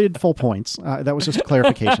awarded full points. That was just a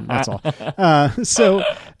clarification. That's all.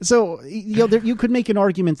 So you could make an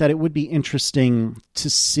argument that it would be interesting to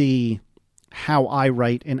see how I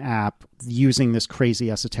write an app using this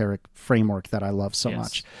crazy esoteric framework that I love so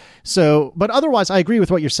much. So, but otherwise, I agree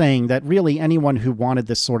with what you're saying, that really anyone who wanted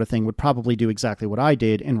this sort of thing would probably do exactly what I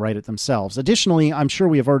did and write it themselves. Additionally, I'm sure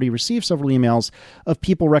we have already received several emails of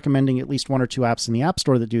people recommending at least one or two apps in the App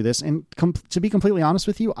Store that do this. And to be completely honest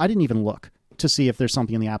with you, I didn't even look to see if there's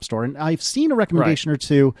something in the App Store. And I've seen a recommendation or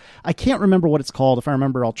two. I can't remember what it's called. If I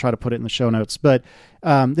remember, I'll try to put it in the show notes. But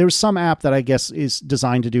there was some app that I guess is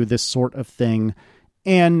designed to do this sort of thing.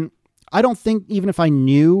 And I don't think, even if I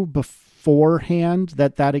knew beforehand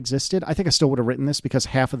that existed, I think I still would have written this, because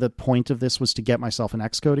half of the point of this was to get myself an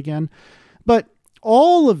Xcode again. But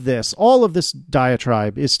all of this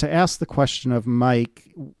diatribe is to ask the question of,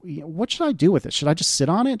 Mike, what should I do with it? Should I just sit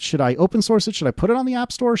on it? Should I open source it? Should I put it on the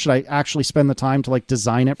App Store? Should I actually spend the time to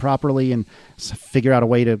design it properly and figure out a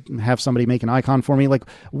way to have somebody make an icon for me?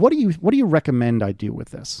 What do you recommend I do with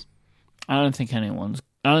this? I don't think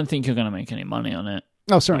you're going to make any money on it.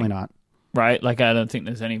 Oh, certainly not. Right? I don't think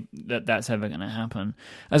there's that's ever going to happen.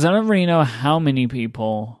 As I don't really know how many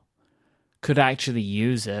people could actually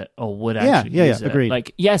use it or would actually use it.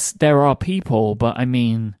 Agreed. Yes, there are people, but I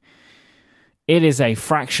mean, it is a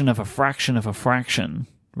fraction of a fraction of a fraction,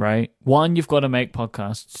 right? One, you've got to make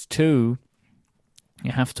podcasts. Two,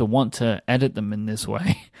 you have to want to edit them in this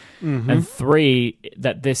way. Mm-hmm. And three,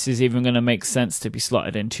 that this is even going to make sense to be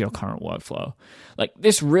slotted into your current workflow.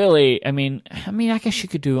 This really, I mean, I guess you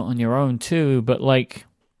could do it on your own too, but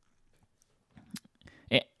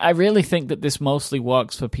I really think that this mostly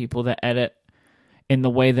works for people that edit in the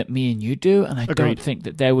way that me and you do, and I don't think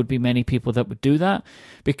that there would be many people that would do that,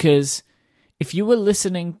 because if you were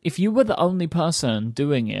the only person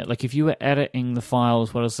doing it, if you were editing the file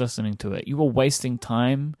as well as listening to it, you were wasting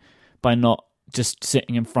time by not just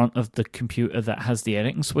sitting in front of the computer that has the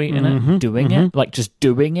editing suite in it, doing it, just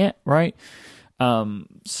doing it, right?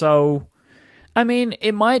 So, I mean,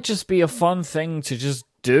 it might just be a fun thing to just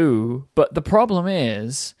do, but the problem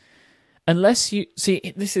is, unless you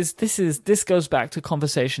see, this goes back to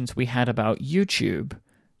conversations we had about YouTube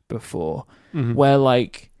before, where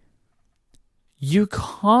you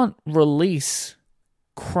can't release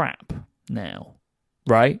crap now,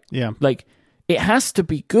 right? Yeah. It has to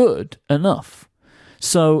be good enough.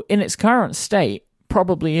 So in its current state,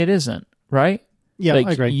 probably it isn't, right? Yeah,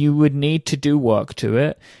 I agree. You would need to do work to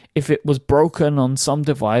it. If it was broken on some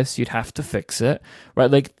device, you'd have to fix it,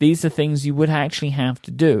 right? These are things you would actually have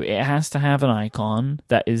to do. It has to have an icon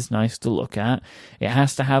that is nice to look at. It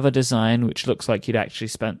has to have a design which looks like you'd actually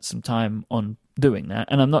spent some time on doing that.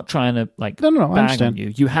 And I'm not trying to bag on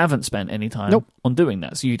you. You haven't spent any time on doing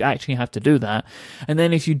that, so you'd actually have to do that. And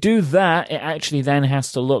then if you do that, it actually then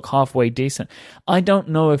has to look halfway decent. I don't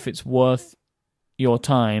know if it's worth your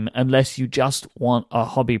time unless you just want a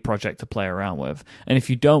hobby project to play around with. And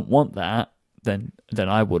if you don't want that, then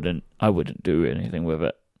I wouldn't do anything with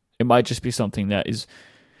it. It might just be something that is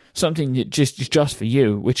something that just for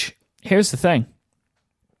you, which, here's the thing.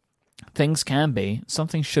 Things can be,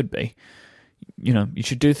 something should be. You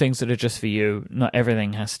should do things that are just for you. Not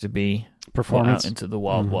everything has to be performance out into the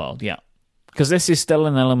wild world. Yeah. Because this is still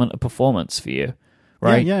an element of performance for you,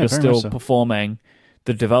 right? Yeah, you're still performing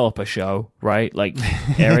the developer show, right?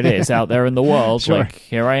 There it is out there in the world. Sure.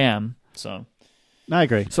 Here I am. So I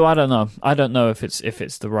agree. So I don't know. I don't know if it's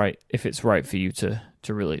right for you to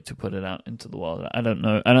really to put it out into the world. I don't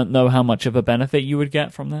know. I don't know how much of a benefit you would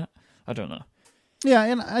get from that. I don't know. Yeah,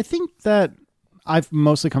 and I think that I've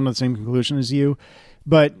mostly come to the same conclusion as you,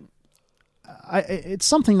 but it's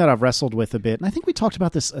something that I've wrestled with a bit. And I think we talked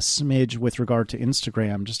about this a smidge with regard to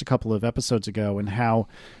Instagram just a couple of episodes ago, and how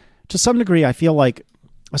to some degree I feel like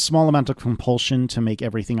a small amount of compulsion to make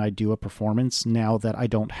everything I do a performance now that I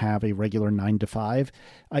don't have a regular 9 to 5.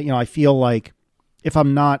 I feel like if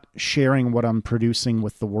I'm not sharing what I'm producing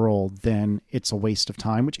with the world, then it's a waste of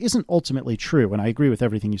time, which isn't ultimately true. And I agree with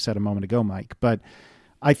everything you said a moment ago, Mike, but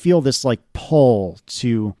I feel this pull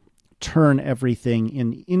to turn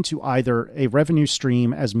everything into either a revenue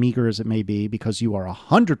stream, as meager as it may be, because you are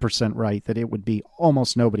 100% right that it would be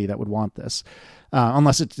almost nobody that would want this.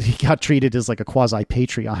 Unless it got treated as like a quasi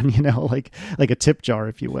Patreon, like a tip jar,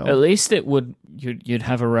 if you will. At least it would. You'd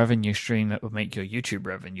have a revenue stream that would make your YouTube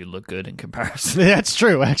revenue look good in comparison. That's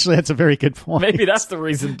true. Actually, that's a very good point. Maybe that's the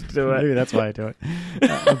reason to do it. Maybe that's why I do it.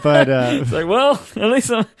 But it's like, well, at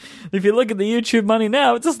least if you look at the YouTube money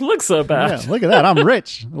now, it doesn't look so bad. Yeah, look at that. I'm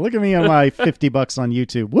rich. Look at me on my $50 on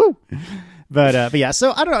YouTube. Woo! But yeah,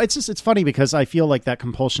 so I don't know. It's funny because I feel like that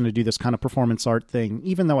compulsion to do this kind of performance art thing,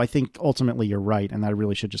 even though I think ultimately you're right and I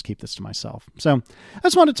really should just keep this to myself. So I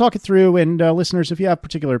just wanted to talk it through. And listeners, if you have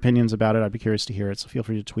particular opinions about it, I'd be curious to hear it. So feel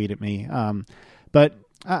free to tweet at me. But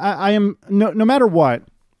I am, no matter what,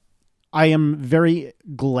 I am very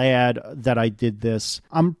glad that I did this.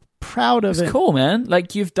 I'm proud of it. It's cool, man.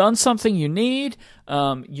 Like, you've done something you need.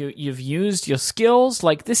 You've used your skills.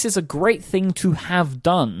 Like, this is a great thing to have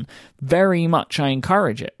done. Very much I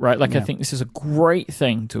encourage it, right? Like, yeah. I think this is a great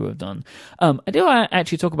thing to have done. I do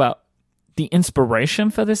actually talk about the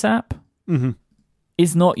inspiration for this app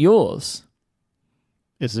is not yours.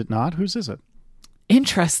 Is it not? Whose is it?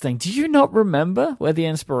 Interesting. Do you not remember where the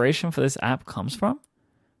inspiration for this app comes from?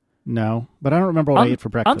 No, but I don't remember what I ate for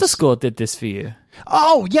breakfast. Underscore did this for you.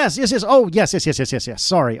 Oh, yes. Oh, yes.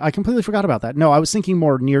 Sorry, I completely forgot about that. No, I was thinking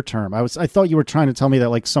more near term. I thought you were trying to tell me that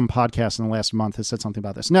like some podcast in the last month has said something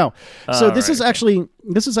about this. No, so this is actually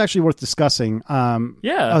worth discussing.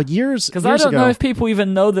 Years because I don't know if people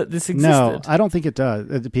even know that this existed. No, I don't think it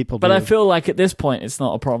does. People, but I feel like at this point it's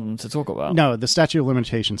not a problem to talk about. No, the statute of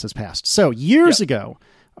limitations has passed. So years ago.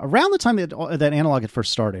 Around the time that Analog had first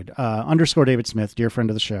started, underscore David Smith, dear friend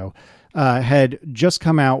of the show, had just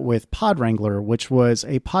come out with Pod Wrangler, which was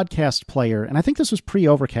a podcast player, and I think this was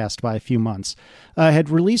pre-Overcast by a few months. Had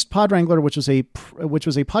released Pod Wrangler, which was a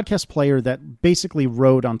podcast player that basically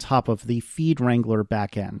rode on top of the Feed Wrangler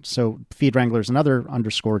backend. So Feed Wrangler is another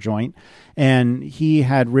underscore joint, and he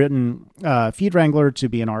had written Feed Wrangler to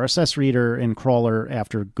be an RSS reader and crawler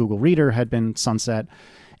after Google Reader had been sunset.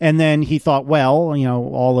 And then he thought, well,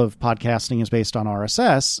 all of podcasting is based on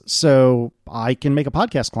RSS, so I can make a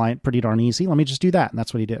podcast client pretty darn easy. Let me just do that. And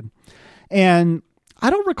that's what he did. And I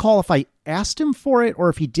don't recall if I asked him for it or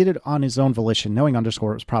if he did it on his own volition. Knowing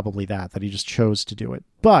underscore, it was probably that he just chose to do it.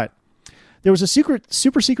 But there was a super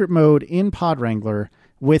secret mode in Pod Wrangler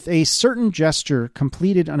with a certain gesture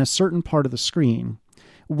completed on a certain part of the screen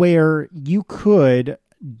where you could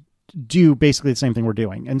do basically the same thing we're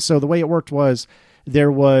doing. And so the way it worked was,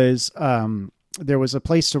 there was a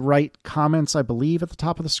place to write comments, I believe, at the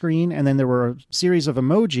top of the screen, and then there were a series of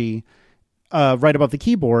emoji right above the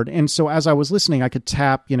keyboard. And so as I was listening, I could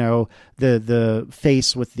tap, the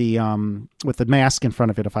face with the mask in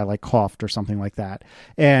front of it if I like coughed or something like that.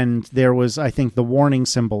 And there was, I think, the warning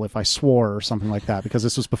symbol if I swore or something like that, because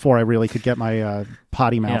this was before I really could get my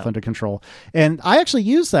potty mouth under control. And I actually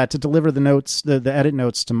used that to deliver the notes, the edit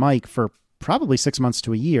notes to Mike for probably 6 months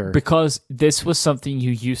to a year. Because this was something you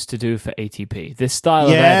used to do for ATP. This style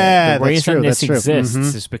of edit, the reason this exists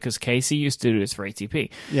is because Casey used to do this for ATP.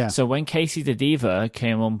 Yeah. So when Casey the Diva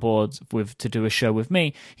came on board to do a show with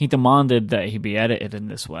me, he demanded that he be edited in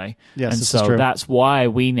this way. Yes, and so that's why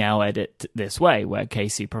we now edit this way, where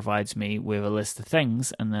Casey provides me with a list of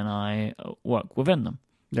things and then I work within them.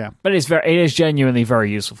 Yeah, but it is genuinely very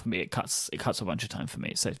useful for me. It cuts a bunch of time for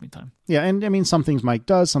me. It saves me time. Yeah, and I mean, some things Mike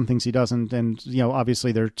does, some things he doesn't, and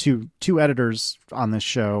obviously there are two editors on this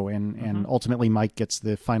show, and ultimately Mike gets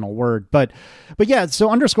the final word. But yeah, so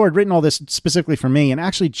underscore had written all this specifically for me, and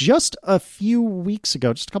actually just a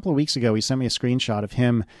couple of weeks ago, he sent me a screenshot of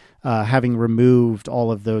him having removed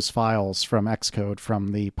all of those files from Xcode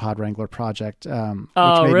from the Pod Wrangler project. Which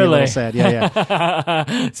made me a little sad. Yeah.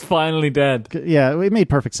 It's finally dead. Yeah, it made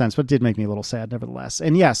perfect sense, but it did make me a little sad nevertheless.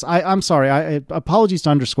 And yes, I'm sorry. Apologies to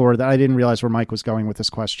underscore that I didn't realize where Mike was going with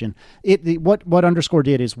this question. What underscore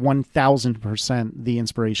did is 1000% the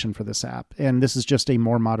inspiration for this app. And this is just a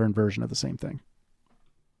more modern version of the same thing.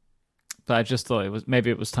 But I just thought it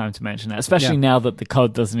was time to mention that, especially now that the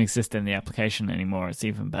code doesn't exist in the application anymore. It's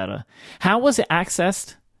even better. How was it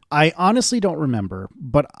accessed? I honestly don't remember,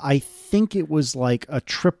 but I think it was like a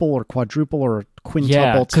triple or quadruple or a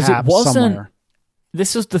quintuple tap somewhere.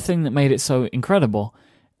 This was the thing that made it so incredible.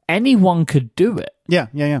 Anyone could do it.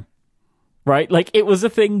 Yeah. Right? Like, it was a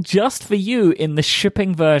thing just for you in the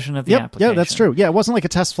shipping version of the application. Yeah, that's true. Yeah, it wasn't like a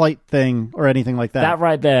test flight thing or anything like that. That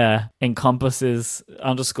right there encompasses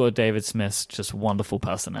underscore David Smith's just wonderful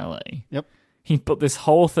personality. Yep. He put this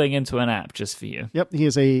whole thing into an app just for you. Yep, he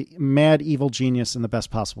is a mad, evil genius in the best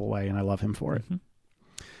possible way, and I love him for it.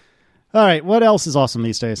 All right, what else is awesome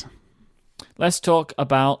these days? let's talk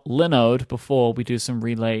about Linode before we do some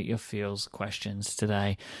Relay Your Feels questions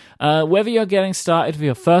today. Whether you're getting started with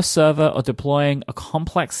your first server or deploying a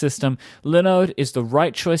complex system, Linode is the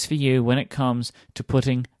right choice for you when it comes to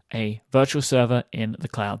putting a virtual server in the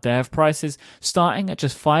cloud. They have prices starting at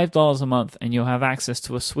just $5 a month, and you'll have access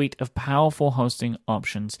to a suite of powerful hosting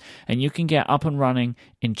options, and you can get up and running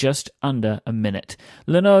in just under a minute.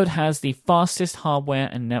 Linode has the fastest hardware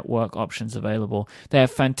and network options available. They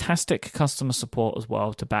have fantastic customer support as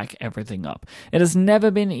well to back everything up. It has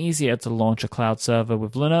never been easier to launch a cloud server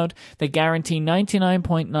with Linode. They guarantee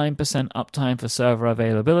 99.9% uptime for server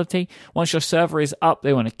availability. Once your server is up,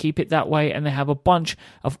 they want to keep it that way, and they have a bunch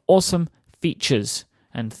of awesome features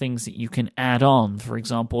and things that you can add on. For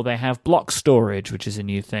example, they have block storage, which is a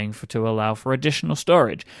new thing to allow for additional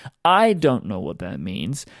storage. I don't know what that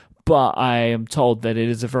means, but I am told that it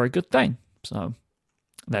is a very good thing. So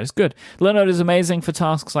that is good. Linode is amazing for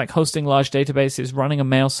tasks like hosting large databases, running a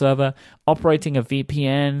mail server, operating a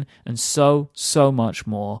VPN, and so much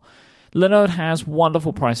more. Linode has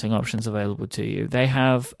wonderful pricing options available to you. They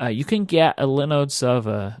have, you can get a Linode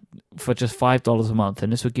server for just $5 a month,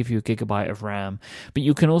 and this will give you a gigabyte of RAM. But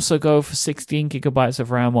you can also go for 16 gigabytes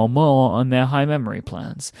of RAM or more on their high memory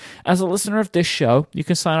plans. As a listener of this show, you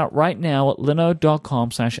can sign up right now at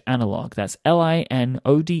linode.com/analog. That's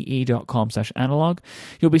linode.com/analog.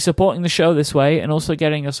 You'll be supporting the show this way and also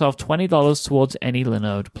getting yourself $20 towards any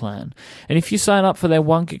Linode plan. And if you sign up for their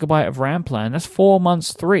 1 gigabyte of RAM plan, that's 4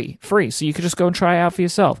 months free. So you can just go and try it out for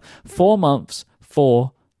yourself. 4 months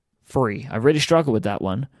for free. I really struggle with that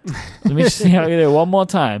one. Let me just see how you do it one more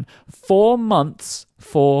time. 4 months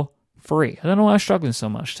for free. I don't know why I'm struggling so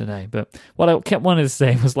much today, but what I kept wanting to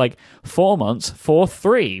say was like 4 months for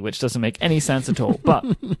free, which doesn't make any sense at all. But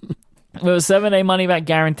with a 7-day money-back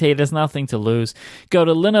guarantee, there's nothing to lose. Go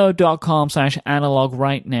to linode.com/analog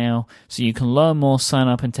right now so you can learn more, sign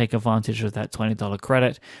up, and take advantage of that $20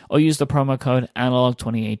 credit, or use the promo code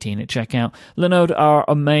analog2018 at checkout. Linode are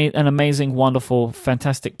an amazing, wonderful,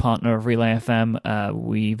 fantastic partner of Relay FM.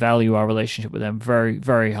 We value our relationship with them very,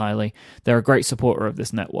 very highly. They're a great supporter of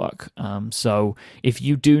this network. So if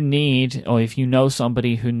you do need, or if you know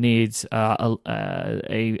somebody who needs a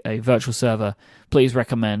virtual server, please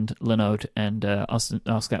recommend Linode and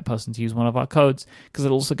ask that person to use one of our codes, because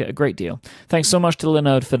it'll also get a great deal. Thanks so much to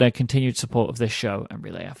Linode for their continued support of this show and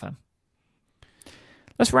Relay FM.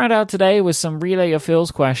 Let's round out today with some Relay Your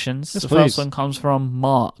Feels questions. Yes, the please. first one comes from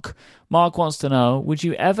Mark. Mark wants to know, would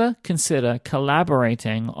you ever consider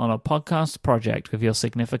collaborating on a podcast project with your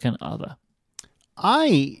significant other?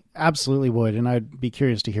 I absolutely would, and I'd be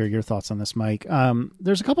curious to hear your thoughts on this, Mike.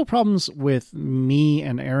 There's a couple problems with me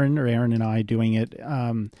and Aaron, or Aaron and I, doing it.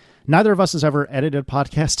 Neither of us has ever edited a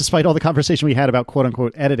podcast, despite all the conversation we had about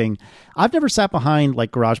quote-unquote editing. I've never sat behind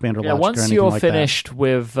like GarageBand or Logic or once anything you're like finished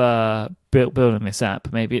with building this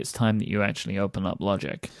app, maybe it's time that you actually open up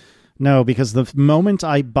Logic. No, because the moment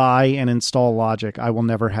I buy and install Logic, I will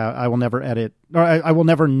never edit, or I will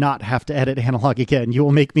never not have to edit Analog again. You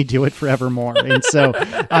will make me do it forevermore. And so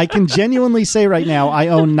I can genuinely say right now, I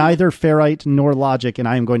own neither Ferrite nor Logic, and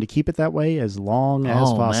I am going to keep it that way as long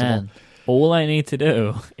as possible. Man. All I need to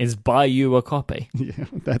do is buy you a copy. Yeah,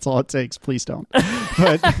 that's all it takes. Please don't.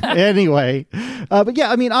 But anyway, but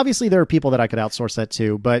yeah, I mean, obviously there are people that I could outsource that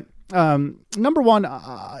to, but number one,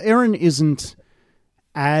 Erin isn't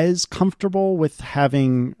as comfortable with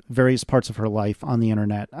having various parts of her life on the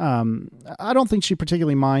internet. I don't think she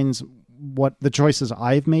particularly minds what the choices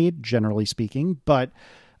I've made, generally speaking, but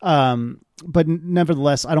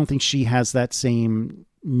nevertheless, I don't think she has that same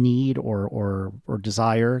need or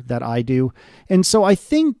desire that I do. And so I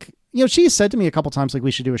think, she has said to me a couple times, like,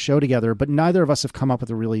 we should do a show together, but neither of us have come up with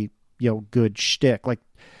a really, good shtick. Like,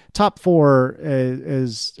 top four,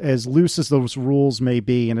 as loose as those rules may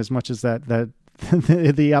be, and as much as that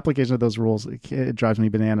the application of those rules, it drives me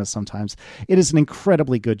bananas sometimes. It is an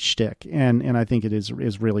incredibly good shtick, and I think it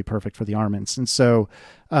is really perfect for the Armints. And so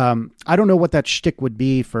I don't know what that shtick would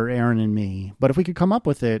be for Aaron and me, but if we could come up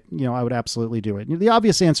with it, I would absolutely do it. The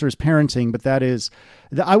obvious answer is parenting, but that is,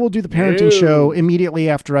 I will do the parenting show immediately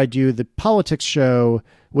after I do the politics show,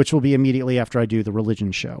 which will be immediately after I do the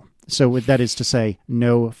religion show. So that is to say,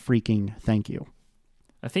 no freaking thank you.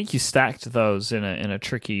 I think you stacked those in a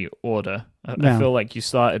tricky order. I feel like you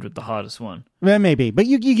started with the hardest one. Maybe, but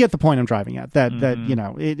you get the point I'm driving at. That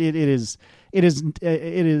it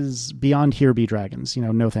is beyond here be dragons.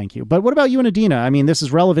 No, thank you. But what about you and Adina? I mean, this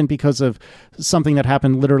is relevant because of something that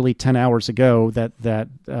happened literally 10 hours ago that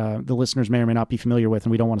the listeners may or may not be familiar with,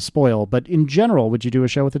 and we don't want to spoil. But in general, would you do a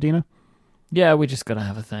show with Adina? Yeah, we just gotta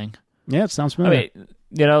have a thing. Yeah, it sounds familiar. I mean,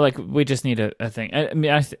 like we just need a thing. I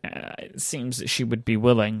mean, it seems that she would be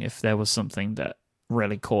willing if there was something that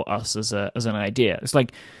really caught us as an idea. It's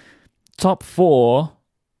like top 4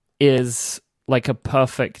 is like a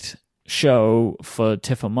perfect show for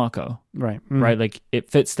Tiff and Marco. Right. Right? Like it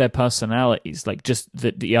fits their personalities. Like just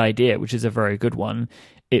the idea, which is a very good one,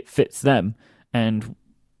 it fits them. And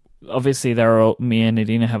obviously me and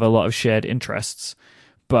Nadina have a lot of shared interests,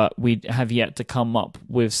 but we have yet to come up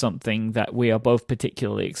with something that we are both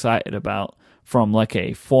particularly excited about from like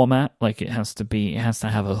a format. Like it has to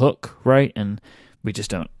have a hook, right? And we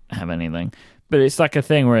just don't have anything. But it's like a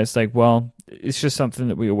thing where it's like, well, it's just something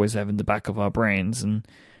that we always have in the back of our brains, and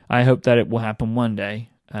I hope that it will happen one day,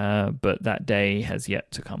 but that day has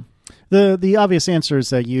yet to come. The obvious answer is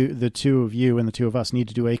that the two of you and the two of us need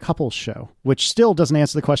to do a couples show, which still doesn't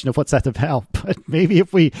answer the question of what's that about. But maybe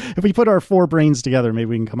if we put our 4 brains together, maybe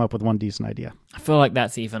we can come up with one decent idea. I feel like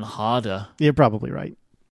that's even harder. You're probably right.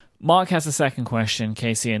 Mark has a second question,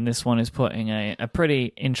 Casey, and this one is putting a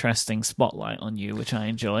pretty interesting spotlight on you, which I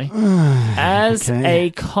enjoy. As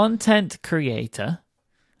a content creator,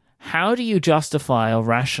 how do you justify or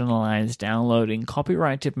rationalize downloading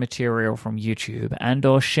copyrighted material from YouTube and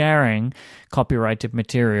or sharing copyrighted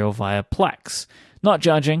material via Plex? Not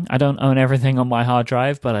judging. I don't own everything on my hard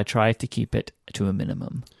drive, but I try to keep it to a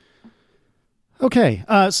minimum. Okay,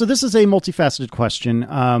 so this is a multifaceted question.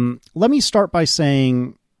 Let me start by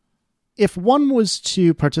saying, if one was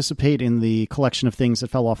to participate in the collection of things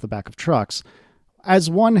that fell off the back of trucks, as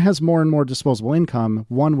one has more and more disposable income,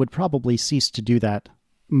 one would probably cease to do that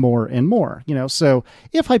more and more. So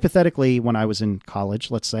if hypothetically, when I was in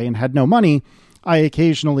college, let's say, and had no money, I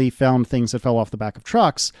occasionally found things that fell off the back of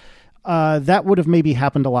trucks, that would have maybe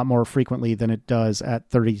happened a lot more frequently than it does at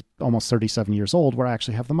almost 37 years old, where I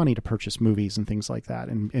actually have the money to purchase movies and things like that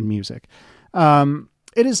and music.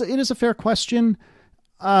 It is a fair question.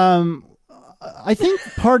 I think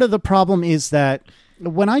part of the problem is that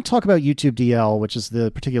when I talk about YouTube DL, which is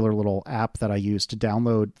the particular little app that I use to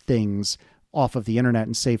download things off of the internet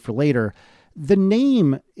and save for later, the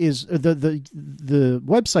name is the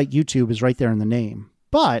website YouTube is right there in the name,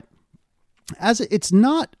 but as it's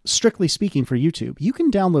not strictly speaking for YouTube, you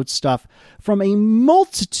can download stuff from a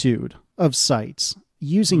multitude of sites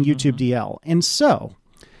using YouTube DL. And so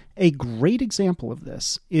a great example of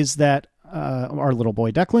this is that our little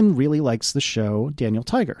boy Declan really likes the show Daniel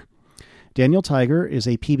Tiger. Daniel Tiger is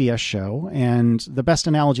a PBS show, and the best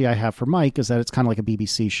analogy I have for Mike is that it's kind of like a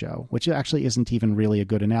BBC show, which actually isn't even really a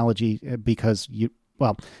good analogy because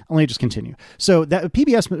let me just continue. So that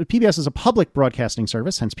PBS is a public broadcasting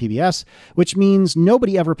service, hence PBS, which means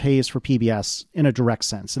nobody ever pays for PBS in a direct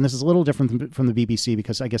sense. And this is a little different from the BBC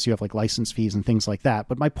because I guess you have like license fees and things like that.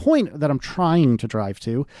 But my point that I'm trying to drive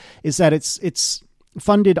to is that it's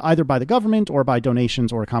funded either by the government or by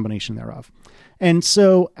donations or a combination thereof. And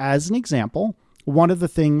so, as an example, one of the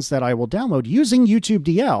things that I will download using YouTube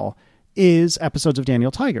DL is episodes of Daniel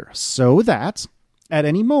Tiger, so that at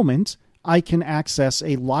any moment I can access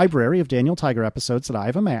a library of Daniel Tiger episodes that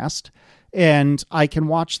I've amassed, and I can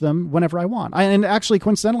watch them whenever I want. And actually,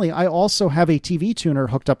 coincidentally, I also have a TV tuner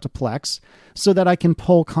hooked up to Plex so that I can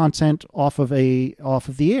pull content off of the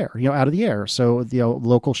air, out of the air. So the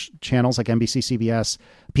local channels like NBC, CBS,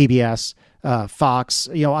 PBS, Fox,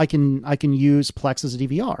 I can use Plex as a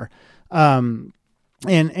DVR.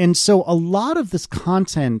 And so a lot of this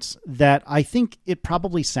content that I think it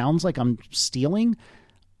probably sounds like I'm stealing,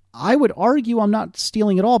 I would argue I'm not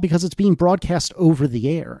stealing at all because it's being broadcast over the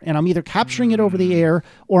air, and I'm either capturing it over the air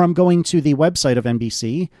or I'm going to the website of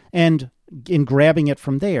NBC and grabbing it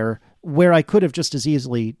from there, where I could have just as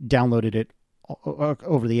easily downloaded it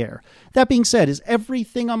over the air. That being said, is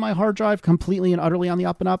everything on my hard drive completely and utterly on the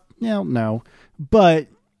up and up? No. But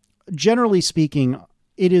generally speaking,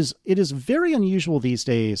 it is very unusual these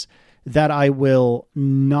days that I will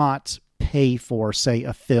not pay for, say,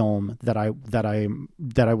 a film that I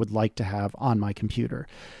would like to have on my computer.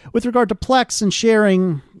 With regard to Plex and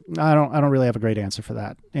sharing, I don't really have a great answer for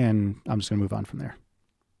that, and I'm just going to move on from there.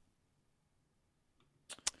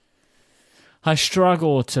 I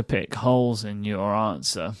struggle to pick holes in your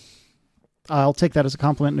answer. I'll take that as a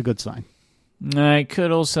compliment and a good sign. It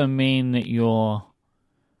could also mean that you're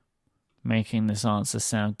making this answer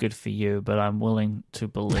sound good for you, but I'm willing to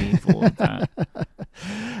believe all of that.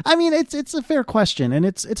 I mean, it's a fair question, and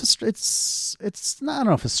it's I don't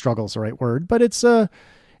know if a struggle is the right word, but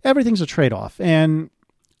everything's a trade-off, and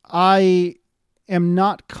I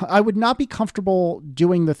would not be comfortable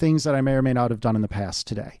doing the things that I may or may not have done in the past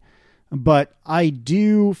today. But I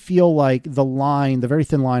do feel like the very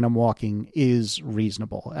thin line I'm walking is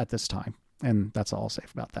reasonable at this time. And that's all I'll say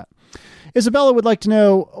about that. Isabella would like to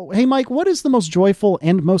know, hey, Mike, what is the most joyful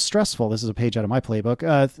and most stressful, this is a page out of my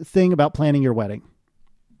playbook, thing about planning your wedding?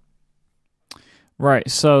 Right.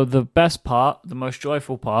 So the best part, the most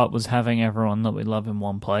joyful part, was having everyone that we love in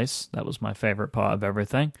one place. That was my favorite part of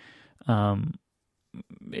everything.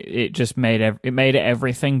 It just made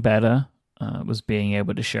everything better. Was being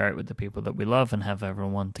able to share it with the people that we love and have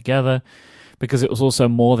everyone together, because it was also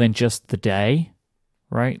more than just the day,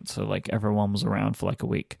 right? So like everyone was around for like a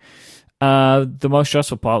week. The most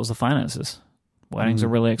stressful part was the finances. Weddings are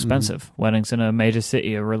really expensive. Weddings in a major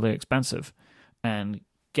city are really expensive, and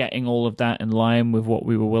getting all of that in line with what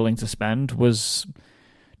we were willing to spend was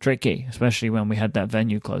tricky, especially when we had that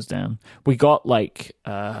venue closed down. We got like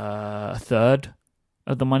a third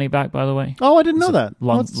of the money back, by the way. Oh, I didn't know that.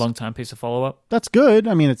 Long time piece of follow-up. That's good.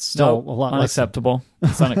 I mean, it's still a lot unacceptable.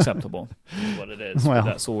 It's unacceptable. Is what it is. Well, but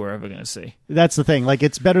that's all we're ever going to see. That's the thing. Like,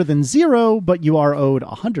 it's better than zero, but you are owed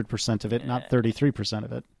 100% of it, not 33%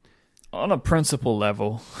 of it. On a principle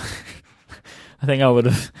level, I think I would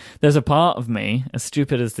have... There's a part of me, as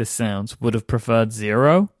stupid as this sounds, would have preferred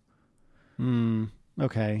zero.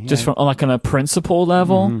 Okay. Yeah. Just from like on a principle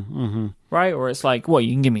level, right? Or it's like, well,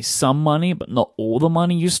 you can give me some money, but not all the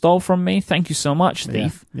money you stole from me. Thank you so much,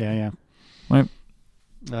 thief. Yeah. Right.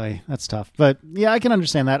 That's tough. But yeah, I can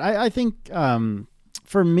understand that. I think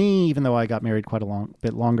for me, even though I got married quite a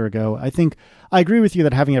bit longer ago, I think I agree with you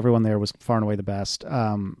that having everyone there was far and away the best.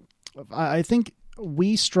 I think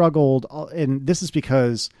we struggled, and this is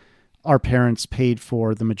because our parents paid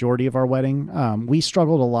for the majority of our wedding. We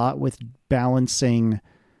struggled a lot with balancing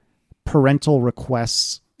parental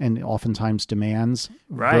requests and oftentimes demands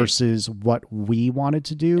versus what we wanted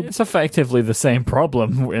to do. It's effectively the same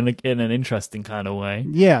problem in an interesting kind of way.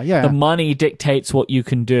 Yeah. The money dictates what you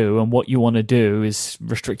can do, and what you want to do is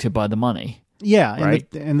restricted by the money. Yeah, right?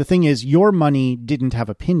 And the thing is, your money didn't have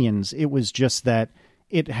opinions. It was just that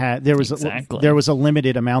there was a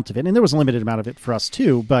limited amount of it, and there was a limited amount of it for us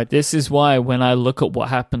too. But this is why when I look at what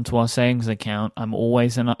happened to our savings account, I'm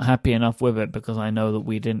always happy enough with it, because I know that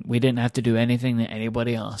we didn't have to do anything that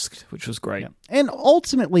anybody asked, which was great. Yeah. And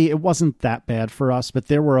ultimately, it wasn't that bad for us, but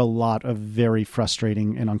there were a lot of very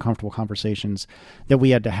frustrating and uncomfortable conversations that we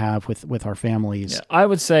had to have with our families. Yeah, I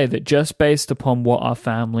would say that just based upon what our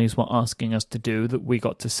families were asking us to do that we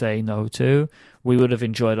got to say no to, we would have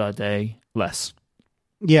enjoyed our day less.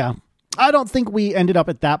 Yeah, I don't think we ended up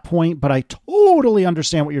at that point, but I totally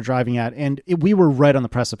understand what you're driving at. And we were right on the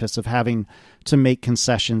precipice of having to make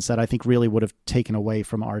concessions that I think really would have taken away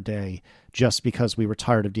from our day, just because we were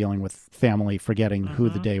tired of dealing with family forgetting who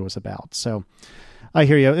the day was about. So I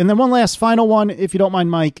hear you. And then one last final one, if you don't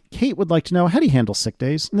mind, Mike. Kate would like to know, how do you handle sick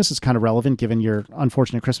days? And this is kind of relevant given your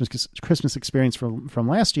unfortunate Christmas experience from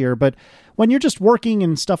last year. But when you're just working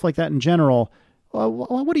and stuff like that in general,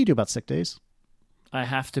 what do you do about sick days? I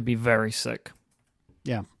have to be very sick.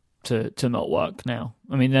 Yeah. To not work now.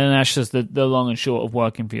 I mean, then that's just the long and short of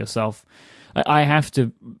working for yourself. I have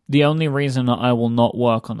to... The only reason that I will not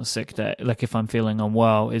work on a sick day, like if I'm feeling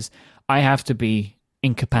unwell, is I have to be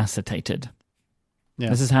incapacitated. Yeah.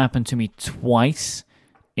 This has happened to me twice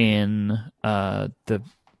in the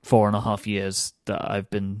 4.5 years that I've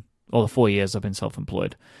been... Or the 4 years I've been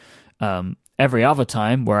self-employed. Every other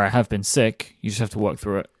time where I have been sick, you just have to work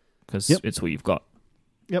through it, because it's what you've got.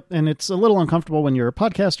 Yep, and it's a little uncomfortable when you're a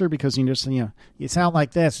podcaster, because you sound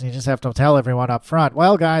like this, and you just have to tell everyone up front,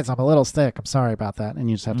 well, guys, I'm a little sick. I'm sorry about that, and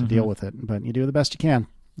you just have to deal with it. But you do the best you can,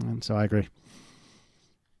 and so I agree.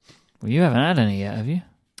 Well, you haven't had any yet, have you?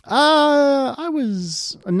 I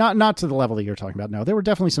was not to the level that you're talking about. No, there were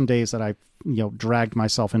definitely some days that I dragged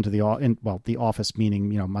myself into the office,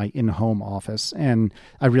 meaning my in-home office, and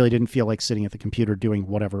I really didn't feel like sitting at the computer doing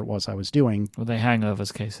whatever it was I was doing. Well, they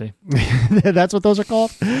hangovers, Casey. That's what those are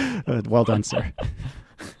called. Well done, sir.